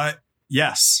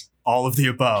 Yes, all of the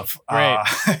above. Great.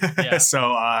 Yeah.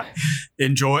 So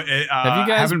enjoy it. Have you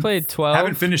guys haven't- played 12?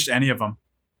 Haven't finished any of them.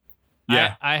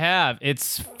 Yeah. I have.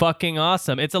 It's fucking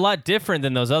awesome. It's a lot different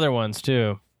than those other ones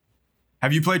too.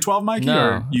 Have you played 12, Mikey? Or No,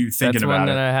 are you thinking that's about one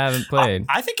it? that I haven't played.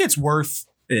 I think it's worth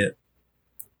it.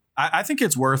 I think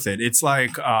it's worth it. It's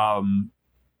like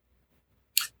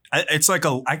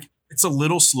it's a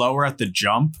little slower at the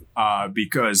jump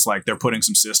because like they're putting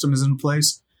some systems in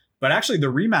place. But actually, the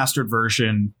remastered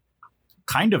version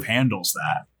kind of handles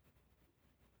that.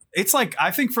 It's like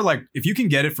I think for like if you can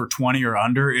get it for 20 or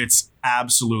under, it's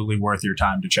absolutely worth your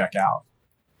time to check out.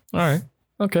 All right.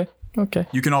 Okay.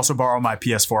 You can also borrow my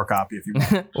PS4 copy if you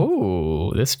want.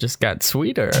 Ooh, this just got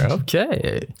sweeter.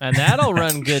 Okay. And that'll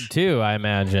run good too, I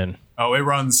imagine. Oh, it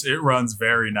runs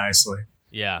very nicely.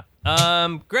 Yeah.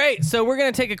 Great. So we're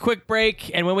gonna take a quick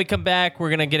break, and when we come back, we're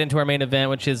gonna get into our main event,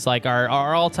 which is like our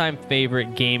all-time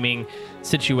favorite gaming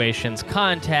situations,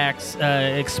 contacts,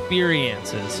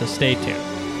 experiences. So stay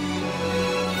tuned.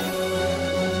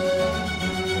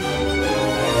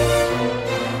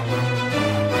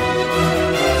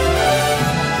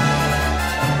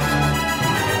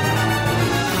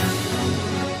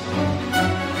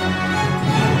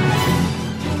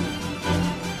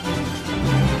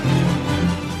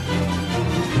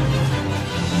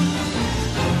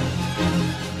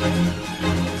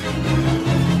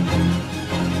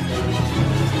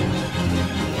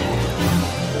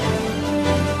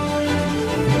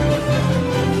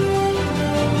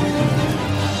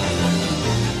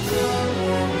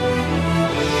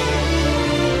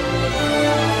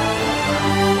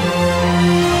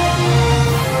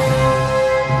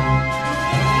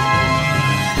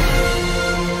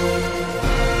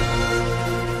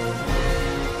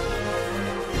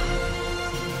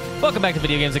 Welcome back to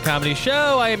Video Games, a Comedy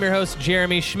Show. I am your host,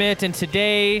 Jeremy Schmidt, and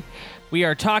today we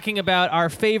are talking about our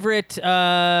favorite,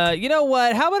 you know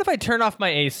what? How about if I turn off my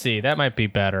AC? That might be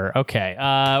better. Okay.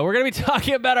 We're going to be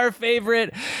talking about our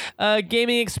favorite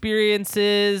gaming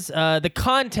experiences, the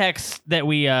context that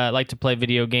we like to play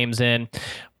video games in,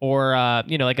 or,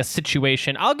 like a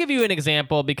situation. I'll give you an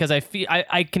example because I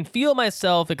can feel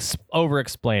myself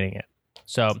over-explaining it.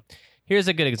 So here's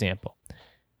a good example.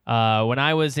 When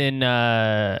I was in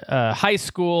high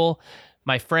school,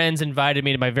 my friends invited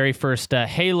me to my very first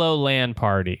Halo LAN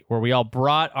party, where we all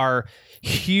brought our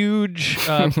huge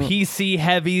PC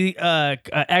heavy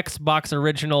Xbox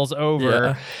originals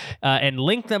over and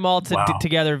linked them all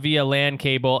together via LAN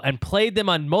cable and played them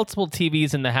on multiple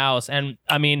TVs in the house. And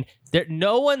I mean,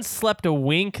 no one slept a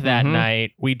wink that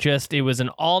night. It was an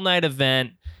all night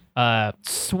event.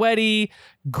 Sweaty,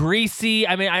 greasy.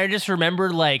 I mean, I just remember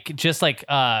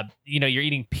you're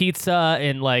eating pizza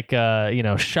and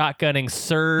shotgunning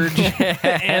Surge.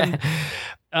 And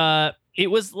it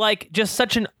was like just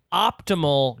such an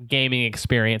optimal gaming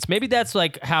experience. Maybe that's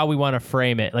like how we want to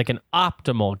frame it, like an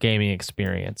optimal gaming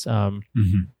experience. And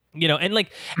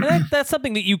that's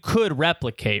something that you could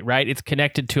replicate, right? It's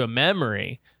connected to a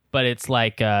memory, but it's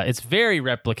like it's very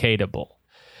replicatable.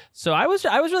 So I was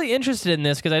really interested in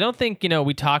this because I don't think,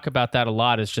 we talk about that a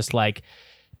lot. It's just like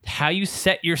how you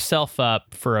set yourself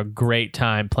up for a great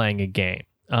time playing a game.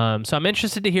 So I'm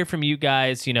interested to hear from you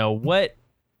guys, what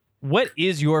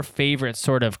is your favorite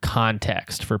sort of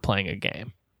context for playing a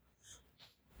game?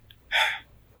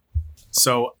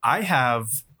 So I have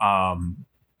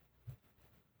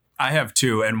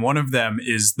two, and one of them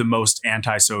is the most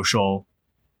antisocial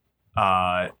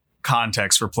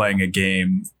context for playing a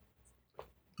game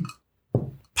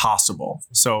possible.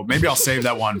 So maybe I'll save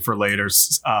that one for later.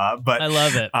 But I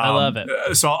love it. I love it.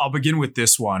 So I'll begin with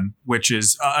this one, which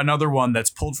is another one that's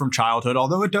pulled from childhood,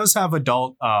 although it does have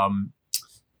adult.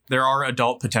 There are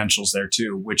adult potentials there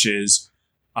too, which is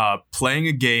playing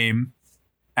a game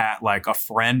at like a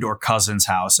friend or cousin's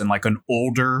house, and like an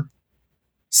older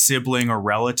sibling or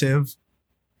relative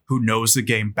who knows the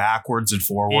game backwards and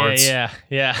forwards,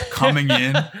 Yeah. coming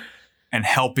in and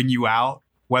helping you out.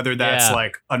 Whether that's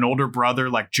like an older brother,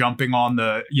 like jumping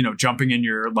in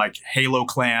your like Halo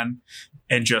clan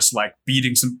and just like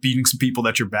beating some people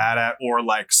that you're bad at, or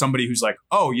like somebody who's like,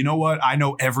 oh, you know what? I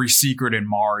know every secret in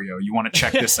Mario. You want to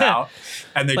check this out?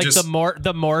 And they like just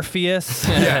the Morpheus,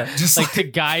 just like to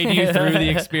guide you through the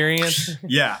experience.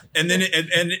 Yeah, and then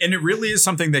it really is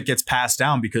something that gets passed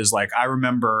down, because like I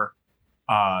remember,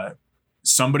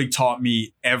 somebody taught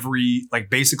me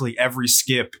basically every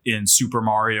skip in Super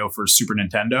Mario for Super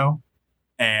Nintendo,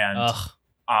 and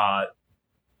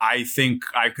I think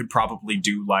I could probably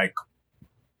do like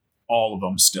all of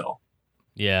them still.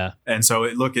 Yeah. And so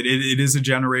it is a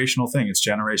generational thing. It's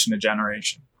generation to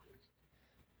generation.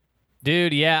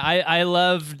 Dude, yeah, I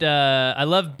loved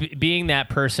being that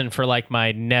person for like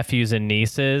my nephews and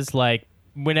nieces. Like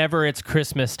whenever it's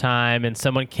Christmas time and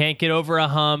someone can't get over a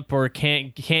hump or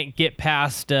can't get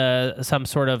past some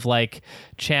sort of like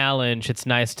challenge, it's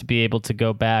nice to be able to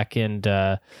go back and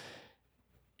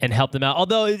help them out.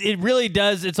 Although it really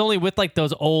does, it's only with like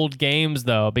those old games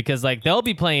though, because like they'll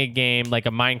be playing a game like a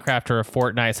Minecraft or a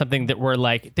Fortnite, something that we're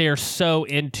like, they're so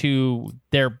into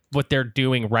what they're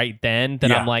doing right then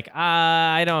that I'm like,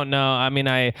 I don't know. I mean,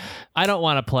 I don't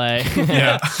want to play.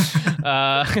 Yeah.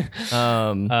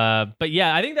 But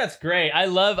yeah, I think that's great. I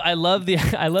love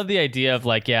the idea of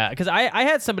like, yeah, because I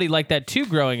had somebody like that too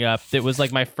growing up that was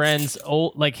like my friend's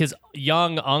old, like his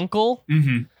young uncle.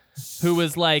 Mm-hmm. Who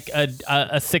was like a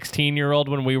 16-year-old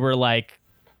when we were like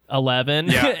 11.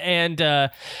 Yeah. And I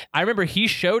remember he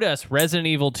showed us Resident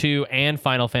Evil 2 and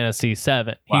Final Fantasy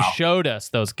 7. Wow. He showed us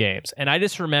those games. And I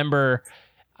just remember,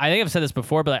 I think I've said this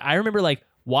before, but like, I remember like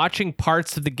watching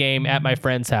parts of the game at my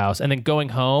friend's house and then going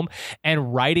home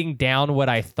and writing down what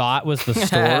I thought was the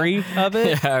story of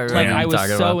it. Yeah, like I was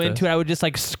talking so about into it. I would just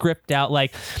like script out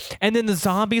like, and then the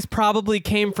zombies probably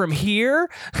came from here.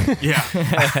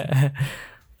 Yeah.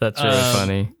 That's really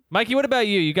funny. Mikey, what about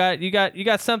you? You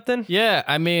got something? Yeah,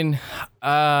 I mean,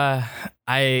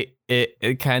 it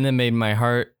kind of made my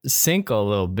heart sink a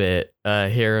little bit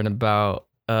hearing about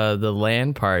the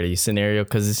LAN party scenario,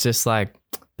 because it's just like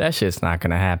that shit's not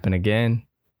gonna happen again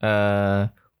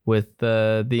with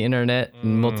the internet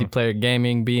and multiplayer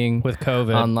gaming being With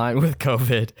COVID. online with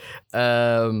COVID.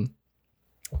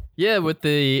 Yeah, with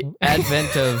the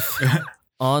advent of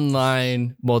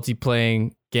online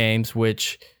multiplayer games,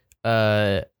 which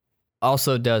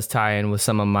also does tie in with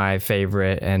some of my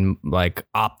favorite and like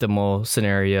optimal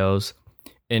scenarios.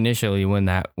 Initially, when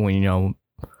you know,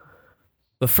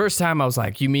 the first time I was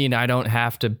like, you mean I don't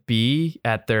have to be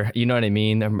at their, you know what I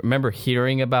mean? I remember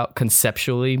hearing about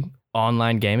conceptually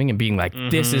online gaming and being like,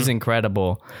 this is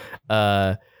incredible.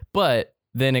 But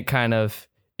then it kind of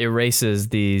erases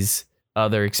these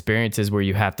other experiences where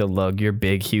you have to lug your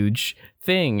big, huge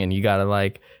thing and you got to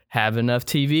like have enough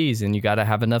TVs and you got to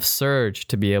have enough surge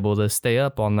to be able to stay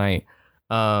up all night.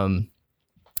 And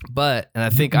I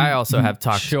think I also have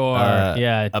talked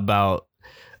about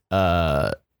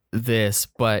this,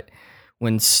 but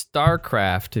when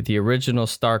StarCraft, the original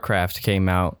StarCraft came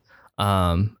out,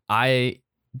 I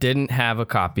didn't have a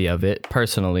copy of it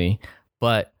personally,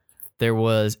 but there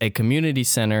was a community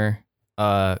center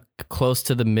close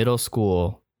to the middle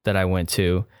school that I went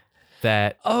to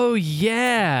that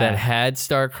had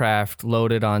StarCraft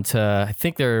loaded onto, I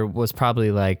think there was probably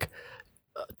like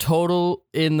total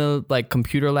in the like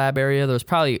computer lab area, there was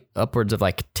probably upwards of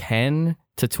like 10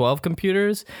 to 12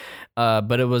 computers,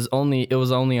 but it was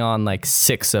only on like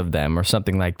 6 of them or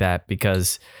something like that,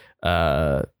 because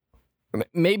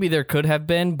maybe there could have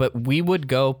been, but we would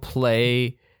go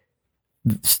play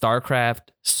StarCraft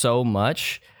so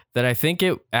much that I think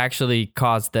it actually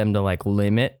caused them to like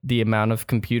limit the amount of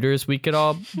computers we could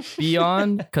all be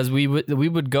on, because we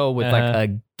would go with like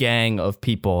a gang of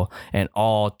people and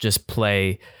all just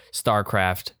play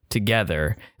StarCraft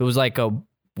together. It was like a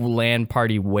LAN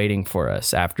party waiting for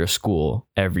us after school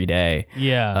every day.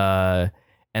 Yeah.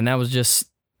 And that was just...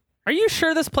 Are you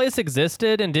sure this place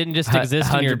existed and didn't just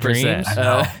exist in your 100%. dreams?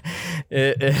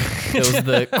 It was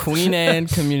the Queen Anne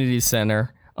Community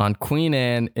Center on Queen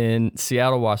Anne in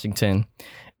Seattle, Washington.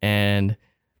 And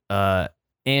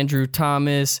Andrew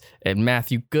Thomas and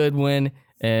Matthew Goodwin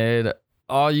and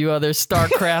all you other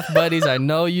StarCraft buddies, I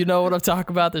know you know what I'm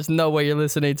talking about. There's no way you're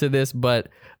listening to this, but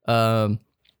and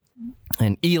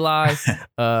Eli,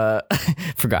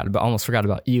 almost forgot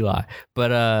about Eli,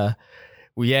 but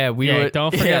we were,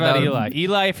 don't forget about Eli.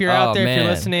 Eli, if you're out there, if you're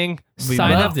listening,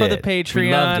 sign up for the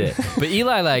Patreon. We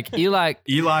loved it. But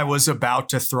Eli was about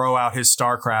to throw out his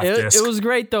StarCraft disc. It was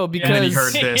great though because and then he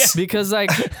heard this. Because I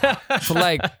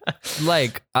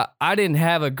didn't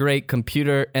have a great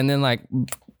computer, and then like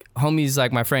homies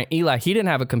like my friend Eli, he didn't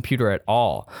have a computer at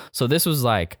all. So this was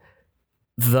like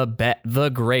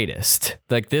the greatest.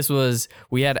 Like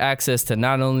we had access to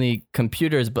not only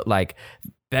computers but like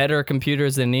better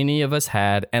computers than any of us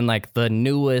had, and like the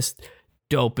newest,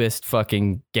 dopest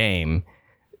fucking game,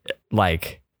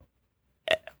 like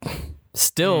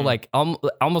still like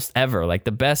almost ever, like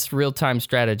the best real-time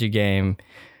strategy game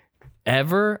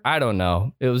ever. I don't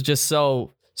know. It was just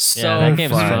so that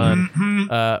game's fun. I'm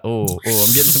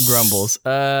getting some grumbles. It's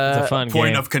a fun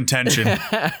point game. of contention.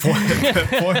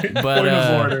 point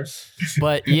of order.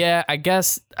 But yeah, I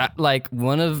guess like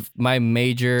one of my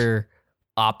major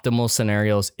optimal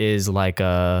scenarios is like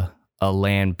a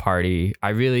LAN party. I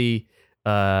really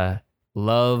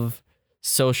love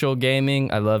social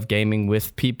gaming. I love gaming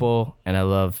with people, and I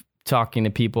love talking to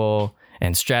people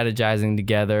and strategizing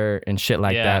together and shit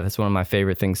like that. That's one of my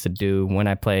favorite things to do when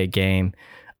I play a game.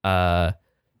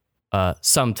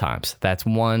 Sometimes that's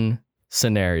one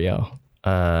scenario.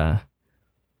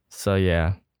 So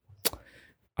yeah.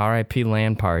 R.I.P.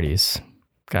 LAN parties,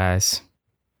 guys.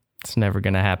 It's never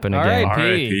gonna happen again.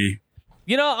 R.I.P.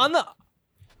 You know,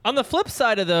 on the flip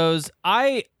side of those,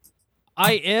 I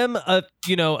am a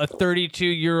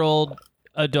 32-year-old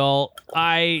adult.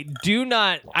 I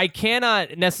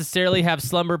cannot necessarily have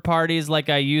slumber parties like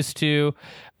I used to.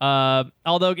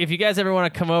 Although if you guys ever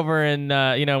want to come over and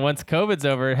once COVID's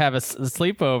over, have a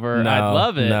sleepover, I'd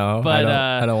love it. No, but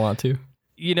I don't want to.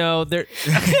 There.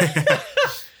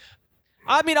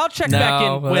 I mean, I'll check back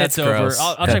in when it's over.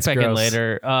 I'll check back in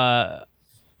later. No,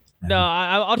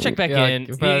 I'll check back in.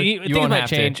 Things might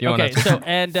change. Okay, so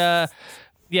and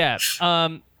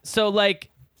so like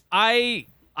I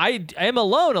am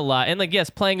alone a lot, and like yes,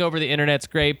 playing over the internet's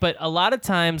great, but a lot of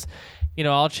times,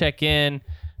 I'll check in,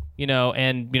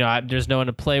 and there's no one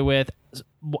to play with.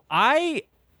 I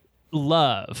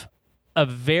love a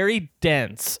very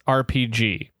dense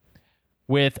RPG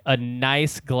with a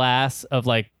nice glass of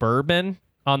like bourbon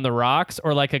on the rocks,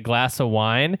 or like a glass of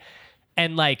wine,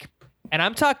 and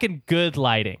I'm talking good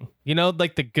lighting,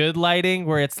 like the good lighting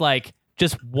where it's like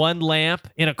just one lamp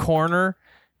in a corner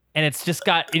and it's just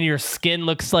got, and your skin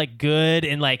looks like good,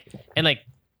 and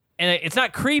it's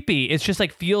not creepy. It's just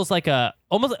like feels like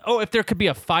almost, if there could be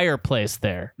a fireplace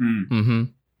there,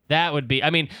 that would be,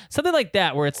 something like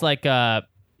that where it's like,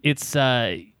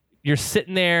 you're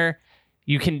sitting there,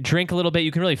 you can drink a little bit,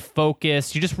 you can really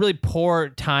focus, you just really pour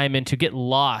time into, get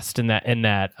lost in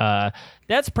that.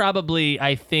 That's probably,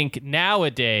 I think,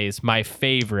 nowadays my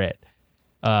favorite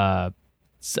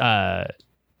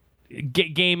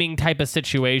gaming type of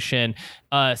situation.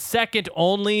 Second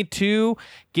only to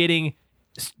getting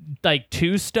like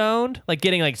too stoned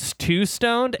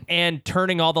and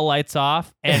turning all the lights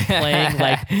off and playing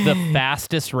like the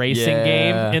fastest racing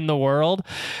game in the world.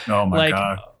 Oh my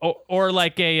god. Or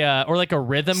like a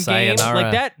rhythm Sayonara. game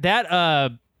like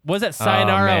that was that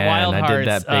Sayonara Wild Hearts. I did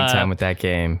that big time with that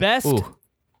game. Best. Ooh.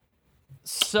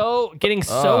 So getting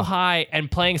so high and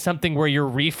playing something where your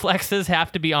reflexes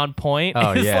have to be on point.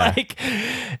 Oh is yeah. Like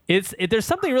there's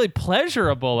something really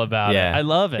pleasurable about it. I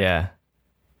love it. Yeah.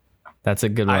 That's a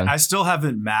good one. I still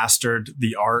haven't mastered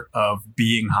the art of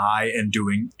being high and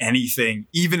doing anything,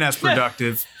 even as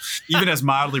productive, even as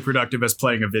mildly productive as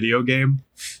playing a video game.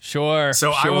 Sure.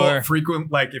 So I will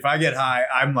like if I get high,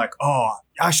 I'm like, oh,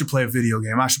 I should play a video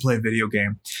game.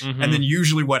 Mm-hmm. And then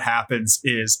usually what happens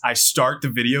is I start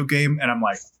the video game and I'm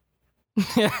like,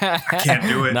 I can't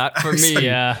do it. Not for me.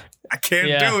 Yeah. I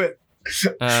can't do it.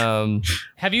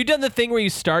 Have you done the thing where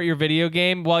you start your video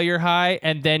game while you're high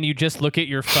and then you just look at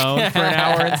your phone for an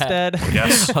hour instead?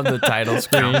 Yes. On the title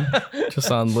screen,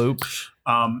 just on loop.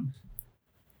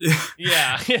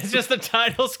 Yeah, it's just the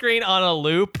title screen on a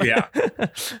loop. Yeah.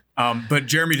 But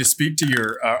Jeremy, to speak to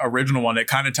your original one, it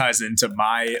kind of ties into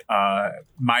my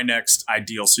my next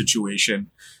ideal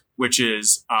situation, which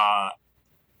is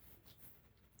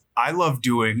I love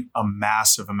doing a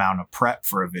massive amount of prep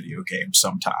for a video game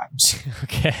sometimes.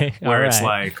 Okay. Where it's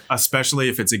like, especially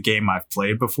if it's a game I've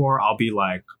played before, I'll be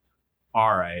like,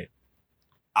 all right,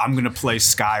 I'm going to play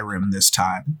Skyrim this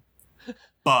time,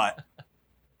 but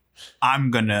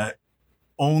I'm going to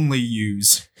only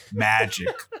use magic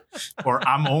or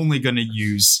I'm only going to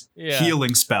use Yeah.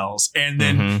 healing spells. And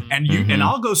then Mhm. and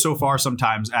I'll go so far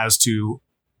sometimes as to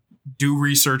do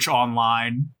research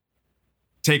online,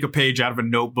 take a page out of a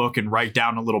notebook and write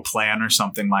down a little plan or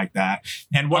something like that.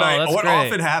 And what that's what great.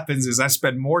 often happens is I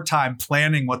spend more time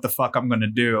planning what the fuck I'm going to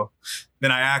do than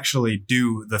I actually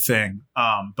do the thing.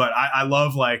 But I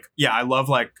love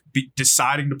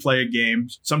deciding to play a game.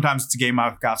 Sometimes it's a game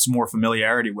I've got some more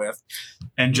familiarity with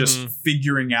and just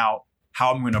figuring out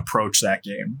how I'm going to approach that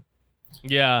game.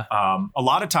 Yeah. A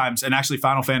lot of times, and actually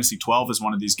Final Fantasy 12 is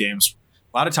one of these games.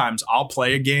 A lot of times I'll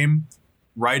play a game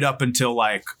right up until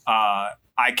like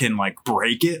I can like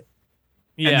break it,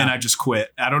 and then I just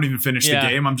quit. I don't even finish the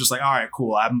game. I'm just like, all right,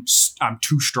 cool. I'm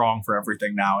too strong for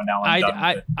everything now, and now I'm done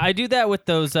with it. I do that with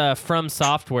those From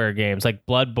Software games like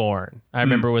Bloodborne. I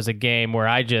remember was a game where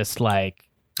I just like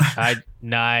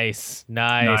nice.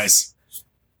 Nice.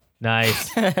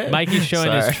 Mikey's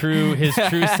showing his true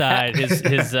side, his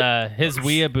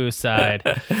weeaboo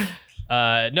side.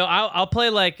 No, I'll play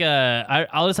like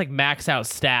I'll just like max out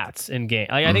stats in game.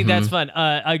 Like, I think that's fun.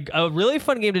 A really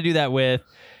fun game to do that with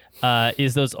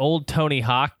is those old Tony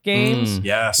Hawk games.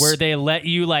 Yes. Where they let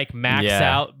you like max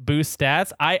out boost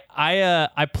stats.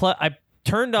 I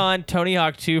turned on Tony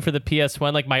Hawk 2 for the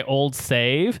PS1, like my old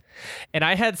save, and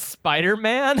I had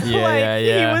Spider-Man.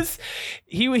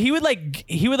 He would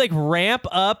like ramp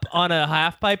up on a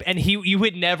half pipe, and you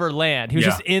would never land. He was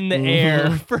just in the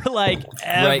air for like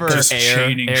ever. Right, Just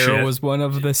chaining air shit. was one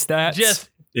of the stats.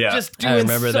 Just I doing so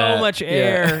remember that. much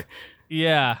air.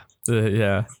 Yeah.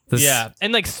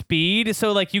 And like speed,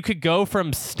 so like you could go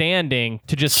from standing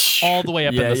to just all the way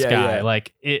up in the sky. Yeah.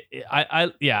 Like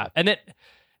and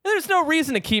there's no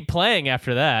reason to keep playing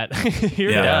after that.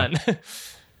 You're done.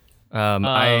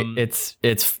 It's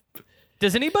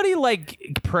Does anybody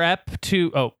like prep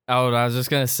to? Oh, I was just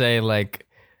gonna say like,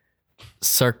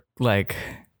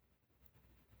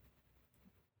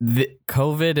 the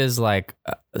COVID is like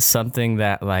something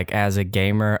that like as a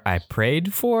gamer I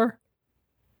prayed for.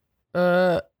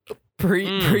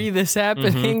 Pre this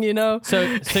happening, you know. so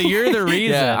you're the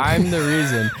reason. Yeah, I'm the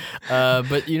reason.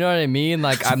 But you know what I mean?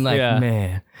 Like I'm like,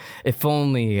 man, if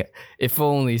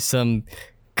only some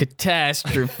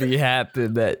catastrophe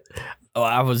happened that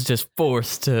I was just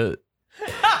forced to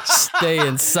stay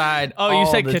inside. Oh, you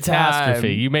all said the catastrophe.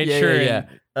 time. You made sure.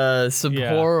 Some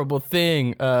horrible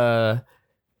thing. And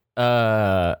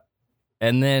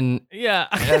then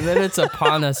it's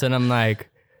upon us, and I'm like,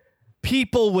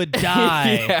 people would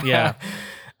die.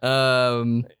 But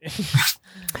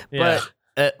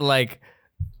like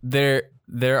there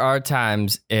are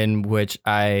times in which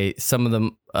some of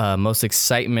the most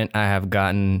excitement I have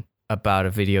gotten about a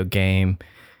video game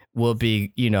will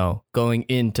be, you know, going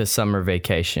into summer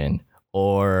vacation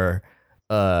or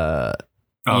you know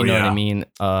what I mean,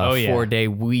 4-day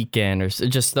weekend or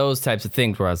just those types of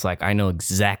things where I was like, I know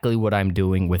exactly what I'm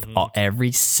doing with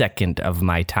every second of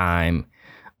my time.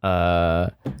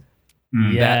 That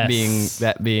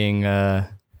being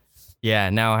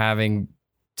now having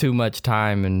too much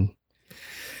time and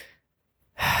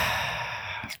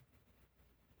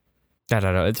I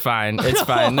don't know. It's fine. It's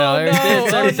fine.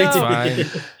 Everything's fine.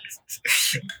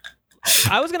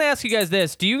 I was gonna ask you guys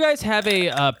this: do you guys have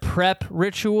a prep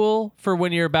ritual for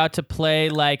when you're about to play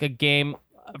like a game?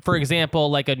 For example,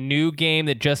 like a new game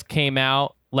that just came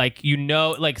out. Like, you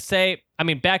know, like say, I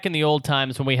mean, back in the old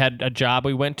times when we had a job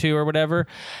we went to or whatever,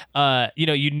 you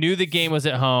know, you knew the game was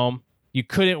at home. You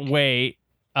couldn't wait.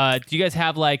 Do you guys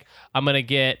have like, I'm going to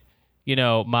get, you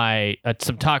know, my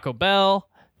some Taco Bell.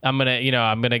 I'm going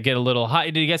to get a little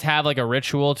hot. Do you guys have like a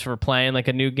ritual for playing like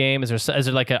a new game? Is there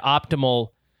like an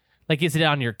optimal, like, is it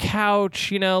on your couch?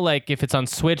 You know, like if it's on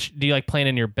Switch, do you like playing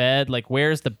in your bed? Like,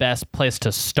 where's the best place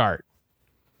to start?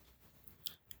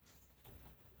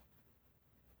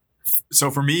 So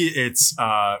for me, it's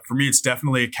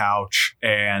definitely a couch,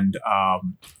 and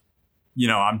you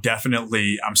know, I'm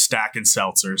stacking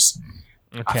seltzers.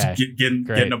 Okay,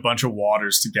 getting a bunch of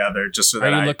waters together just so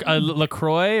that Are you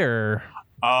LaCroix or?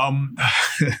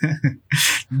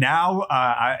 Now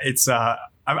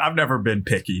I've never been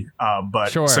picky, but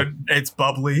Sure. So it's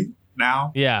bubbly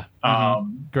now. Yeah.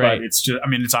 Great. But it's just, I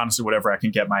mean, it's honestly whatever I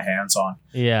can get my hands on.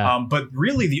 Yeah. But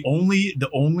really the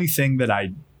only thing that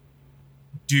I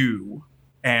do,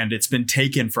 and it's been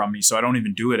taken from me, so I don't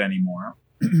even do it anymore,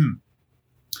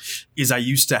 is I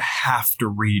used to have to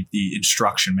read the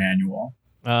instruction manual,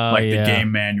 the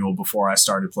game manual before I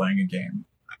started playing a game.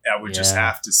 I would just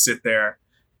have to sit there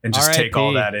and just take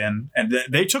all that in. And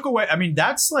they took away, I mean,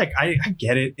 that's like, I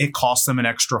get it. It cost them an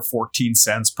extra 14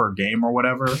 cents per game or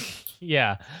whatever.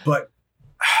 Yeah. But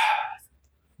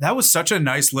That was such a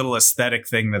nice little aesthetic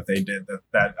thing that they did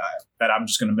that I'm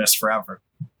just gonna miss forever.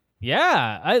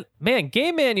 Yeah,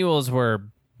 game manuals were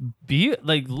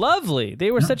lovely. They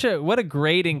were what a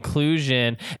great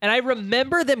inclusion. And I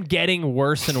remember them getting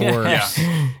worse and worse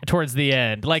towards the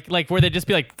end. Like where they'd just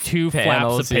be like two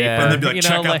Panels, flaps of paper. yeah. And they'd be like, you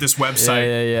check know, out this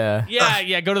website.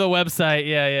 Yeah, go to the website.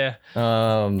 Yeah.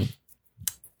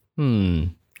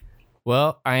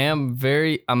 Well, I'm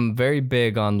very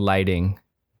big on lighting.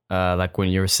 Like when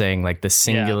you were saying like the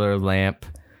singular lamp.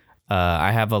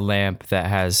 I have a lamp that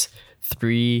has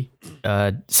 3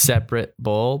 separate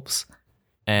bulbs,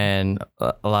 and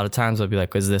a lot of times I'll be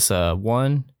like, is this a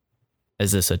 1?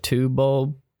 Is this a 2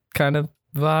 bulb kind of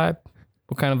vibe?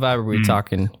 What kind of vibe are we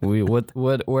talking? What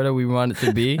do we want it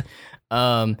to be?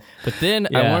 But then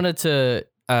I wanted to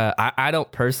I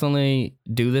don't personally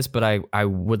do this, but I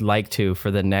would like to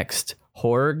for the next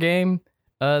horror game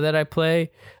that I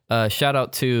play. Shout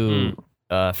out to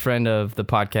a friend of the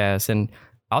podcast, and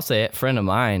I'll say it, friend of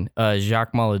mine,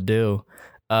 Jacques Maladou,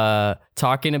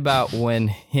 talking about when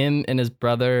him and his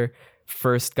brother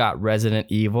first got Resident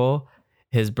Evil.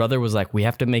 His brother was like, we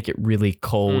have to make it really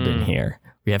cold in here.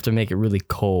 We have to make it really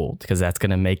cold because that's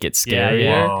going to make it scarier.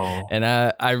 Yeah. And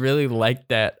I really like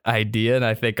that idea, and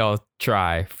I think I'll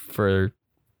try for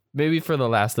The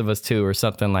Last of Us 2 or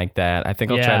something like that. I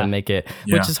think I'll try to make it,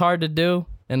 which is hard to do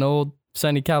in old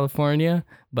sunny California,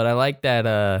 but I like that.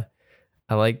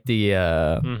 I like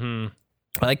I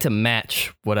like to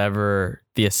match whatever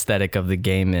the aesthetic of the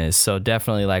game is. So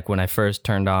definitely, like when I first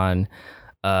turned on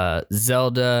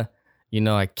Zelda,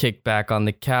 I kicked back on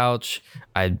the couch.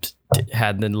 I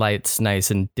had the lights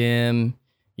nice and dim,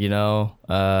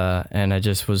 and I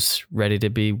just was ready to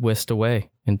be whisked away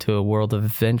into a world of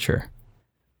adventure.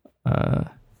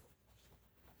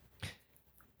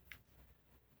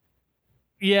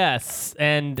 Yes,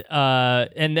 and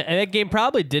that game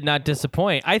probably did not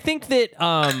disappoint. I think that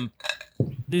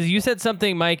you said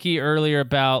something, Mikey, earlier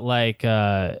about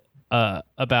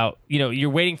you're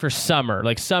waiting for summer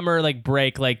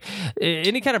break, like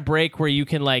any kind of break where you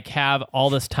can like have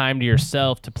all this time to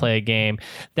yourself to play a game.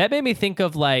 That made me think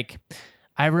of I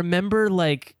remember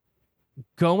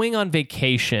going on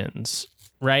vacations.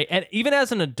 Right. And even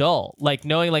as an adult,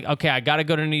 knowing okay, I got to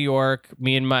go to New York.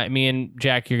 Me and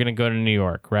Jack, you're going to go to New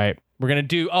York. Right. We're going to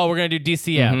do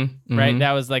DCM. Right.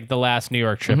 That was the last New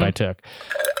York trip I took.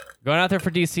 Going out there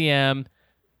for DCM.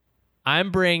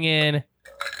 I'm bringing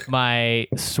my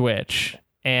Switch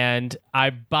and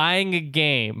I'm buying a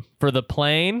game for the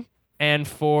plane and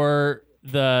for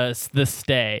the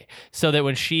stay, so that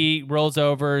when she rolls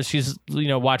over, she's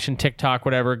watching TikTok,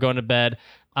 whatever, going to bed,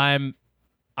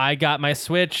 I got my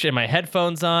Switch and my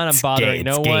headphones on. I'm bothering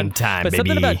no one. Time, but baby.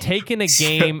 something about taking a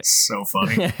game. So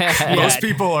funny. Most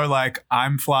people are like,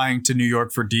 I'm flying to New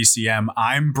York for DCM.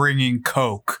 I'm bringing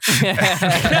Coke.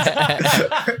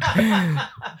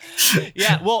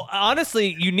 Yeah, well,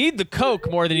 honestly, you need the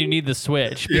Coke more than you need the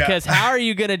Switch, because how are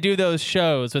you going to do those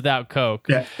shows without Coke?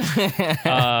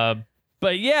 Yeah.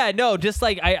 But yeah, no, just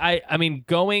I mean,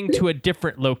 going to a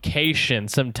different location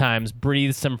sometimes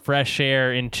breathes some fresh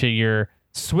air into your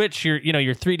Switch, your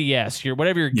 3DS, your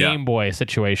whatever your Game Boy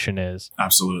situation is.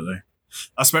 Absolutely.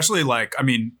 Especially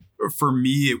for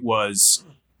me, it was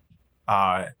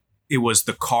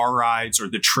the car rides or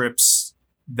the trips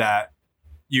that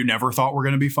you never thought were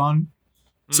going to be fun.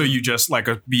 So you just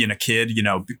being a kid,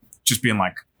 just being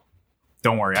like,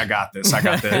 don't worry, I got this. I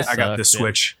got this. I got this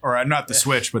Switch, or not the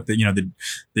Switch, but the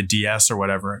DS or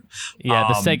whatever. Yeah,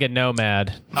 the Sega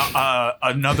Nomad.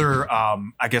 Another,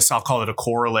 I guess I'll call it a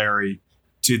corollary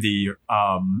to the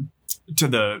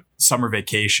summer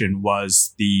vacation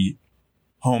was the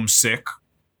homesick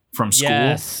from school.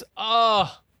 Yes.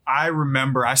 Oh, I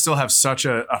remember. I still have such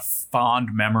a fond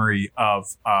memory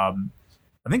of. I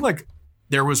think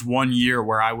there was one year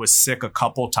where I was sick a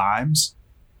couple times,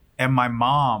 and my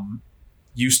mom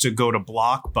used to go to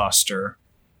Blockbuster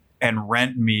and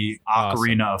rent me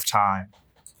Ocarina of Time.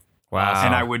 Wow.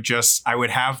 And I would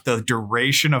have the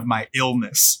duration of my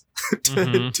illness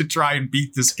to try and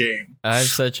beat this game. I have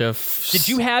such a Did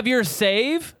you have your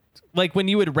save? When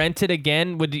you would rent it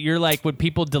again, would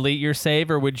people delete your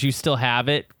save, or would you still have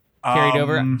it carried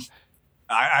over?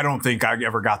 I don't think I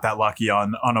ever got that lucky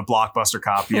on a Blockbuster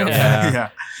copy of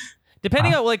Yeah.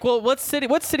 Depending on what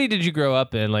city did you grow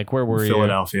up in? Where were you?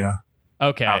 Philadelphia.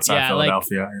 Okay. Outside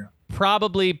Philadelphia.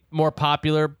 Probably more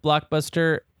popular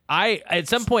Blockbuster. At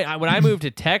some point when I moved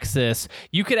to Texas,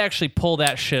 you could actually pull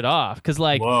that shit off, because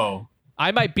Whoa.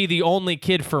 I might be the only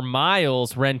kid for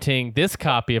miles renting this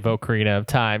copy of Ocarina of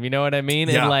Time. You know what I mean?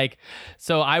 Yeah. And like,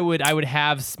 so I would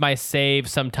have my save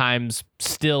sometimes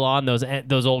still on those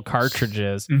old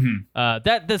cartridges.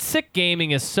 That the sick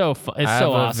gaming is so I have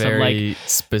so a awesome. very Like,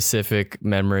 specific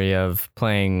memory of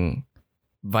playing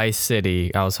Vice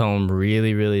City. I was home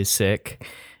really, really sick,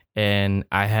 and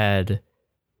I had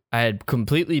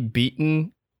completely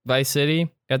beaten Vice City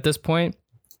at this point.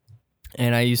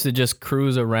 And I used to just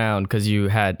cruise around because you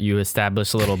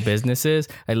established little businesses.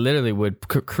 I literally would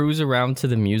cruise around to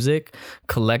the music,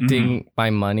 collecting my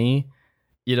money,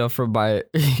 from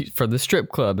the strip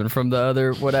club and from the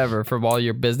other whatever, from all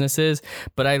your businesses.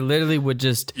 But I literally would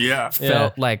just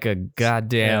felt like a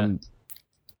goddamn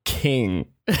king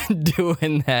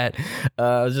doing that.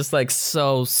 I was just like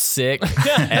so sick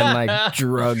and like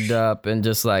drugged up and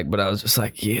just like, but I was just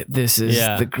like, yeah, this is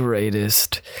the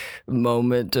greatest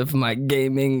moment of my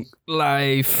gaming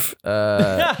life.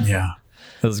 Yeah.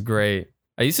 It was great.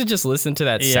 I used to just listen to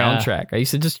that soundtrack. I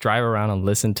used to just drive around and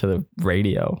listen to the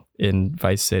radio in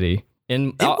Vice City.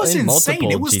 It was in insane.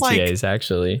 multiple It was GTAs,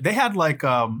 actually. They had like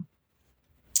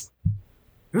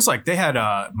it was like they had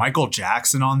Michael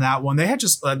Jackson on that one. They had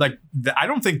just I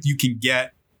don't think you can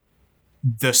get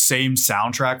the same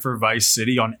soundtrack for Vice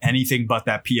City on anything but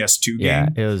that PS2 game. Yeah,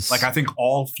 it was like, I think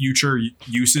all future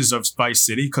uses of Vice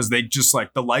City, because they just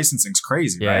like the licensing's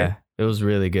crazy, right? It was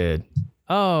really good.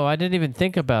 oh, I didn't even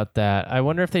think about that. I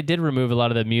wonder if they did remove a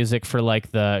lot of the music for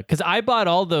like because I bought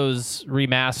all those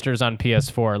remasters on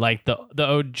PS4, like the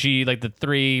OG, like the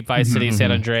 3 Vice City,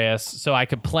 San Andreas, so I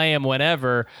could play them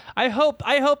whenever. I hope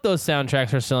those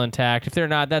soundtracks are still intact. If they're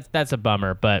not, that's a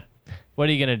bummer. But what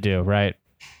are you gonna do, right?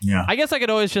 Yeah. I guess I could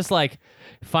always just like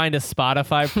find a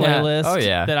Spotify playlist Oh,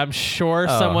 yeah. that I'm sure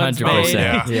 100%. someone's made.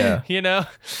 Yeah. You know?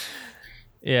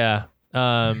 Yeah.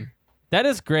 That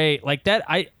is great. Like that,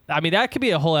 I mean, that could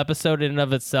be a whole episode in and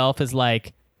of itself, is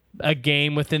like a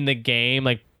game within the game,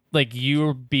 like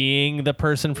you being the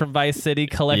person from Vice City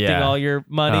collecting all your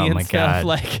money and my stuff. God.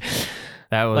 Like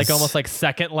That was like almost like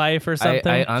Second Life or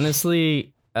something. I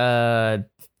honestly don't.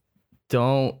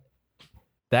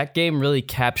 That game really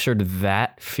captured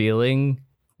that feeling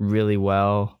really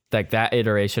well. Like that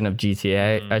iteration of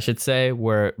GTA, I should say,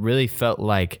 where it really felt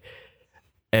like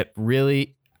it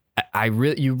really.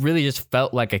 You really just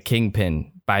felt like a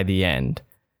kingpin by the end,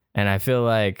 and I feel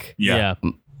like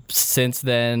since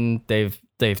then they've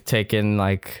taken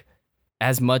like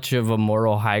as much of a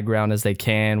moral high ground as they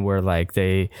can, where like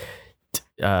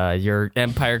your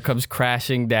empire comes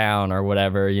crashing down or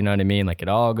whatever, you know what I mean? Like it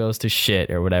all goes to shit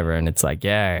or whatever, and it's like,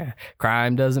 yeah,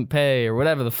 crime doesn't pay or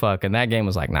whatever the fuck. And that game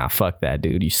was like, nah, fuck that,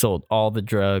 dude. You sold all the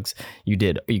drugs, you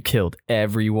killed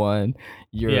everyone.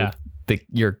 You're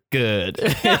good.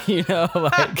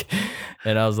 Like,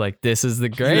 and I was like, this is the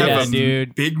You greatest. have a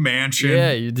dude. big mansion.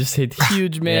 Yeah, you just hit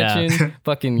huge mansion.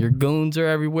 Fucking your goons are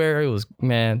everywhere. It was,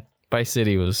 man, Vice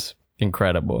City was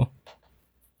incredible.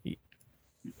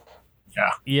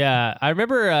 Yeah, I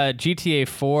remember GTA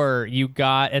 4, you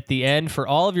got at the end for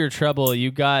all of your trouble,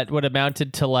 you got what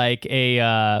amounted to like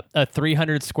a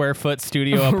 300 square foot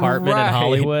studio apartment in Right.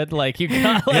 Hollywood. Like you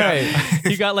got like,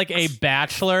 you got like a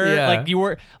bachelor. Yeah. Like you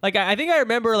were like, I think I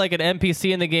remember like an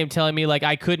NPC in the game telling me like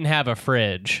I couldn't have a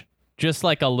fridge, just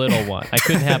like a little one. I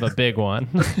couldn't have a big one.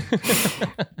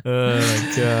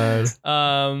 Oh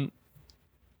God.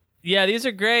 Yeah, these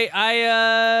are great.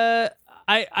 I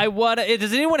want to.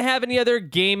 Does anyone have any other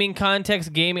gaming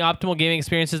context, optimal gaming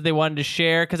experiences they wanted to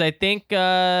share? Because I think,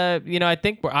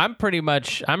 I'm pretty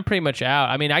much out.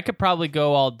 I mean, I could probably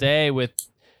go all day with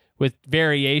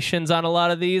variations on a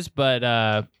lot of these, but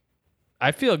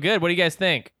I feel good. What do you guys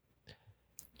think?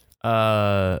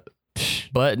 Butt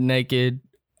naked,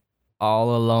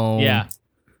 all alone. Yeah.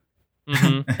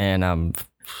 Mm-hmm. and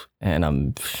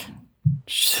I'm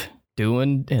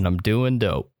doing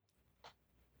dope.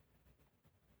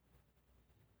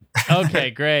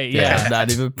 Okay, great. Yeah. I'm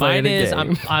not even playing Mine a is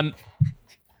game.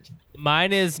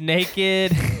 mine is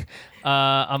naked.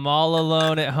 I'm all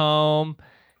alone at home,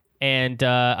 and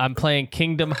I'm playing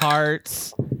Kingdom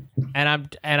Hearts,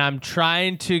 and I'm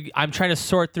trying to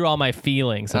sort through all my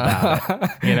feelings about it.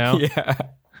 You know?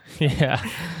 Yeah.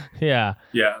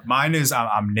 Yeah, mine is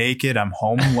I'm naked, I'm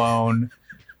home alone,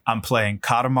 I'm playing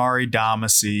Katamari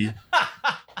Damacy,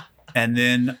 and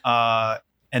then I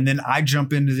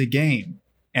jump into the game,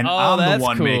 and I'm that's the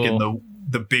one cool. making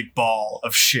the big ball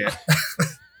of shit.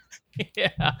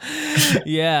 Yeah.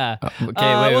 Okay, wait.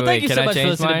 Well, thank you Can so I much for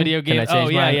change listening to mine? video Can I games. change Oh,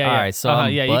 yeah, mine? yeah. All right, so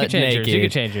I'm yeah, you can butt change yours. You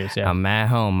naked. can change yours. Yeah. I'm at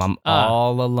home. I'm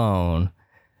all alone.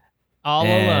 All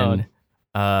alone.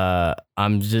 I'm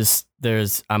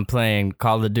playing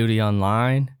Call of Duty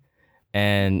Online,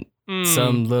 and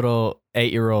some little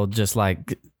 8-year-old just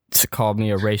like called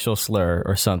me a racial slur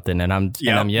or something, and I'm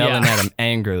yelling at him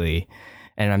angrily,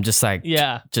 and I'm just like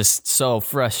just so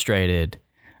frustrated.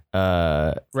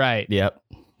 Right. Yep.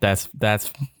 That's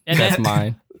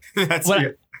mine. That's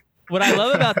What I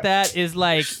love about that is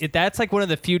like that's like one of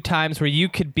the few times where you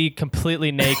could be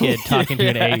completely naked talking to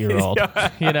an 8-year-old.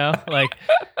 You know, like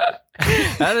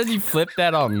how did you flip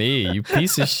that on me, you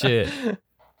piece of shit?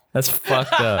 That's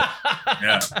fucked up.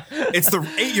 Yeah. It's the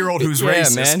 8-year-old who's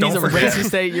racist. Man, Don't he's a forget.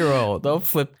 racist 8-year-old.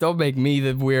 Don't make me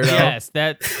the weirdo. yes,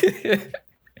 that.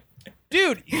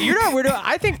 Dude, you're not weirdo.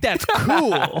 I think that's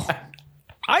cool.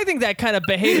 I think that kind of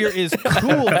behavior is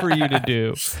cool for you to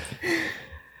do.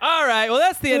 All right. Well,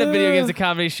 that's the end of Video Games, the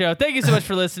Comedy Show. Thank you so much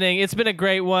for listening. It's been a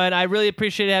great one. I really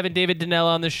appreciate having David Danella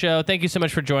on the show. Thank you so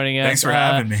much for joining us. Thanks for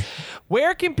having me.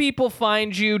 Where can people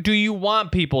find you? Do you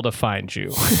want people to find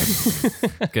you?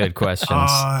 Good questions.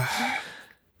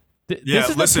 Yeah,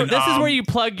 this is where you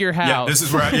plug your house. Yeah, this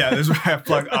is where I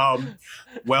plug.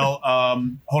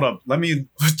 Hold up. Let me.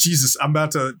 Jesus, I'm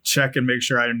about to check and make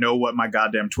sure I know what my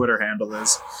goddamn Twitter handle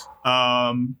is.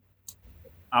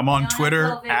 I'm on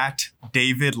Twitter at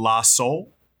David La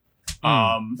Soul.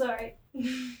 Sorry.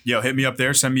 Yo, hit me up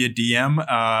there. Send me a DM.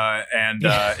 And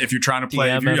if you're trying to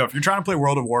play, if you're trying to play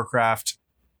World of Warcraft,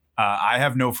 I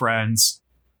have no friends.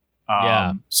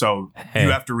 So Hey,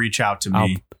 you have to reach out to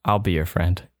me. I'll be your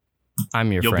friend.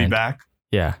 I'm your You'll friend. be back.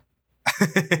 Yeah.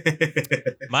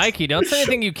 Mikey, don't say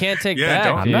anything you can't take Yeah, back.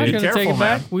 don't- I'm dude. not Be gonna take careful, it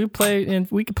back. man.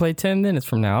 We could play 10 minutes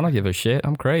from now. I don't give a shit.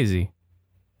 I'm crazy.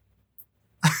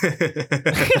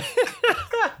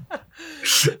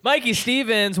 Mikey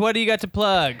Stevens, what do you got to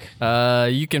plug?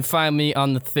 You can find me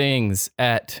on the things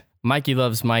at Mikey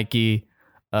Loves Mikey.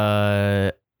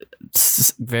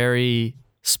 Very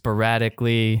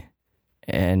sporadically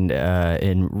and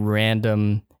in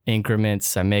random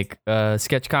increments. I make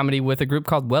sketch comedy with a group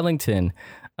called Wellington.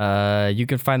 You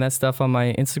can find that stuff on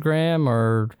my Instagram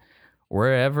or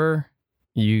wherever.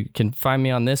 You can find me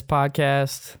on this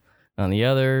podcast, on the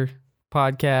other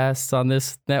podcasts on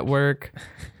this network,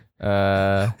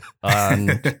 on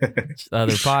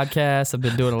other podcasts. I've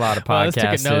been doing a lot of Well, let's take a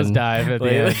podcasting. nosedive at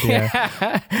the end.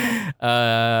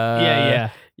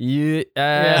 Yeah.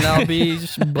 And I'll be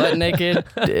just butt naked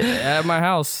at my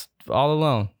house all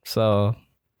alone. So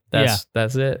that's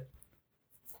it.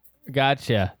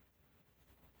 Gotcha.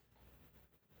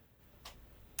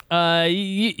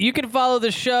 You can follow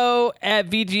the show at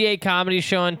VGA Comedy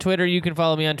Show on Twitter. You can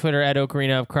follow me on Twitter at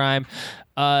Ocarina of Crime.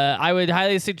 I would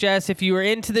highly suggest if you are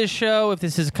into this show, if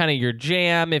this is kind of your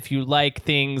jam, if you like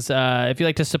things, if you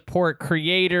like to support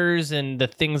creators and the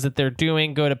things that they're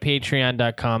doing, go to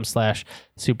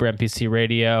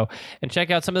patreon.com/SuperNPCRadio and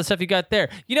check out some of the stuff you got there.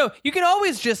 You know, you can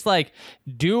always just like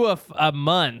do a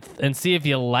month and see if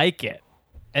you like it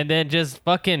and then just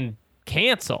fucking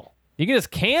cancel. You can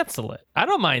just cancel it. I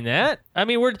don't mind that. I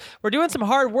mean, we're doing some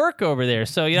hard work over there.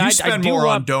 So, you know, You spend I do more on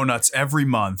want... donuts every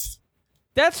month.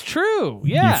 That's true.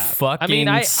 Yeah. fucking I mean,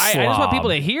 I just want slob. people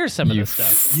to hear some of You this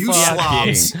stuff. You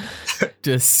fucking slobs.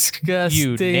 disgusting.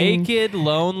 You naked,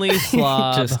 lonely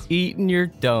slob. Just eating your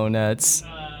donuts.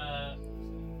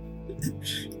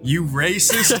 You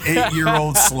racist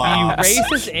 8-year-old You slobs.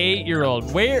 racist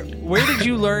 8-year-old. Where did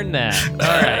you learn that? All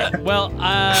right. Well,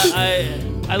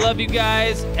 I love you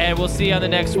guys, and we'll see you on the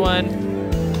next one.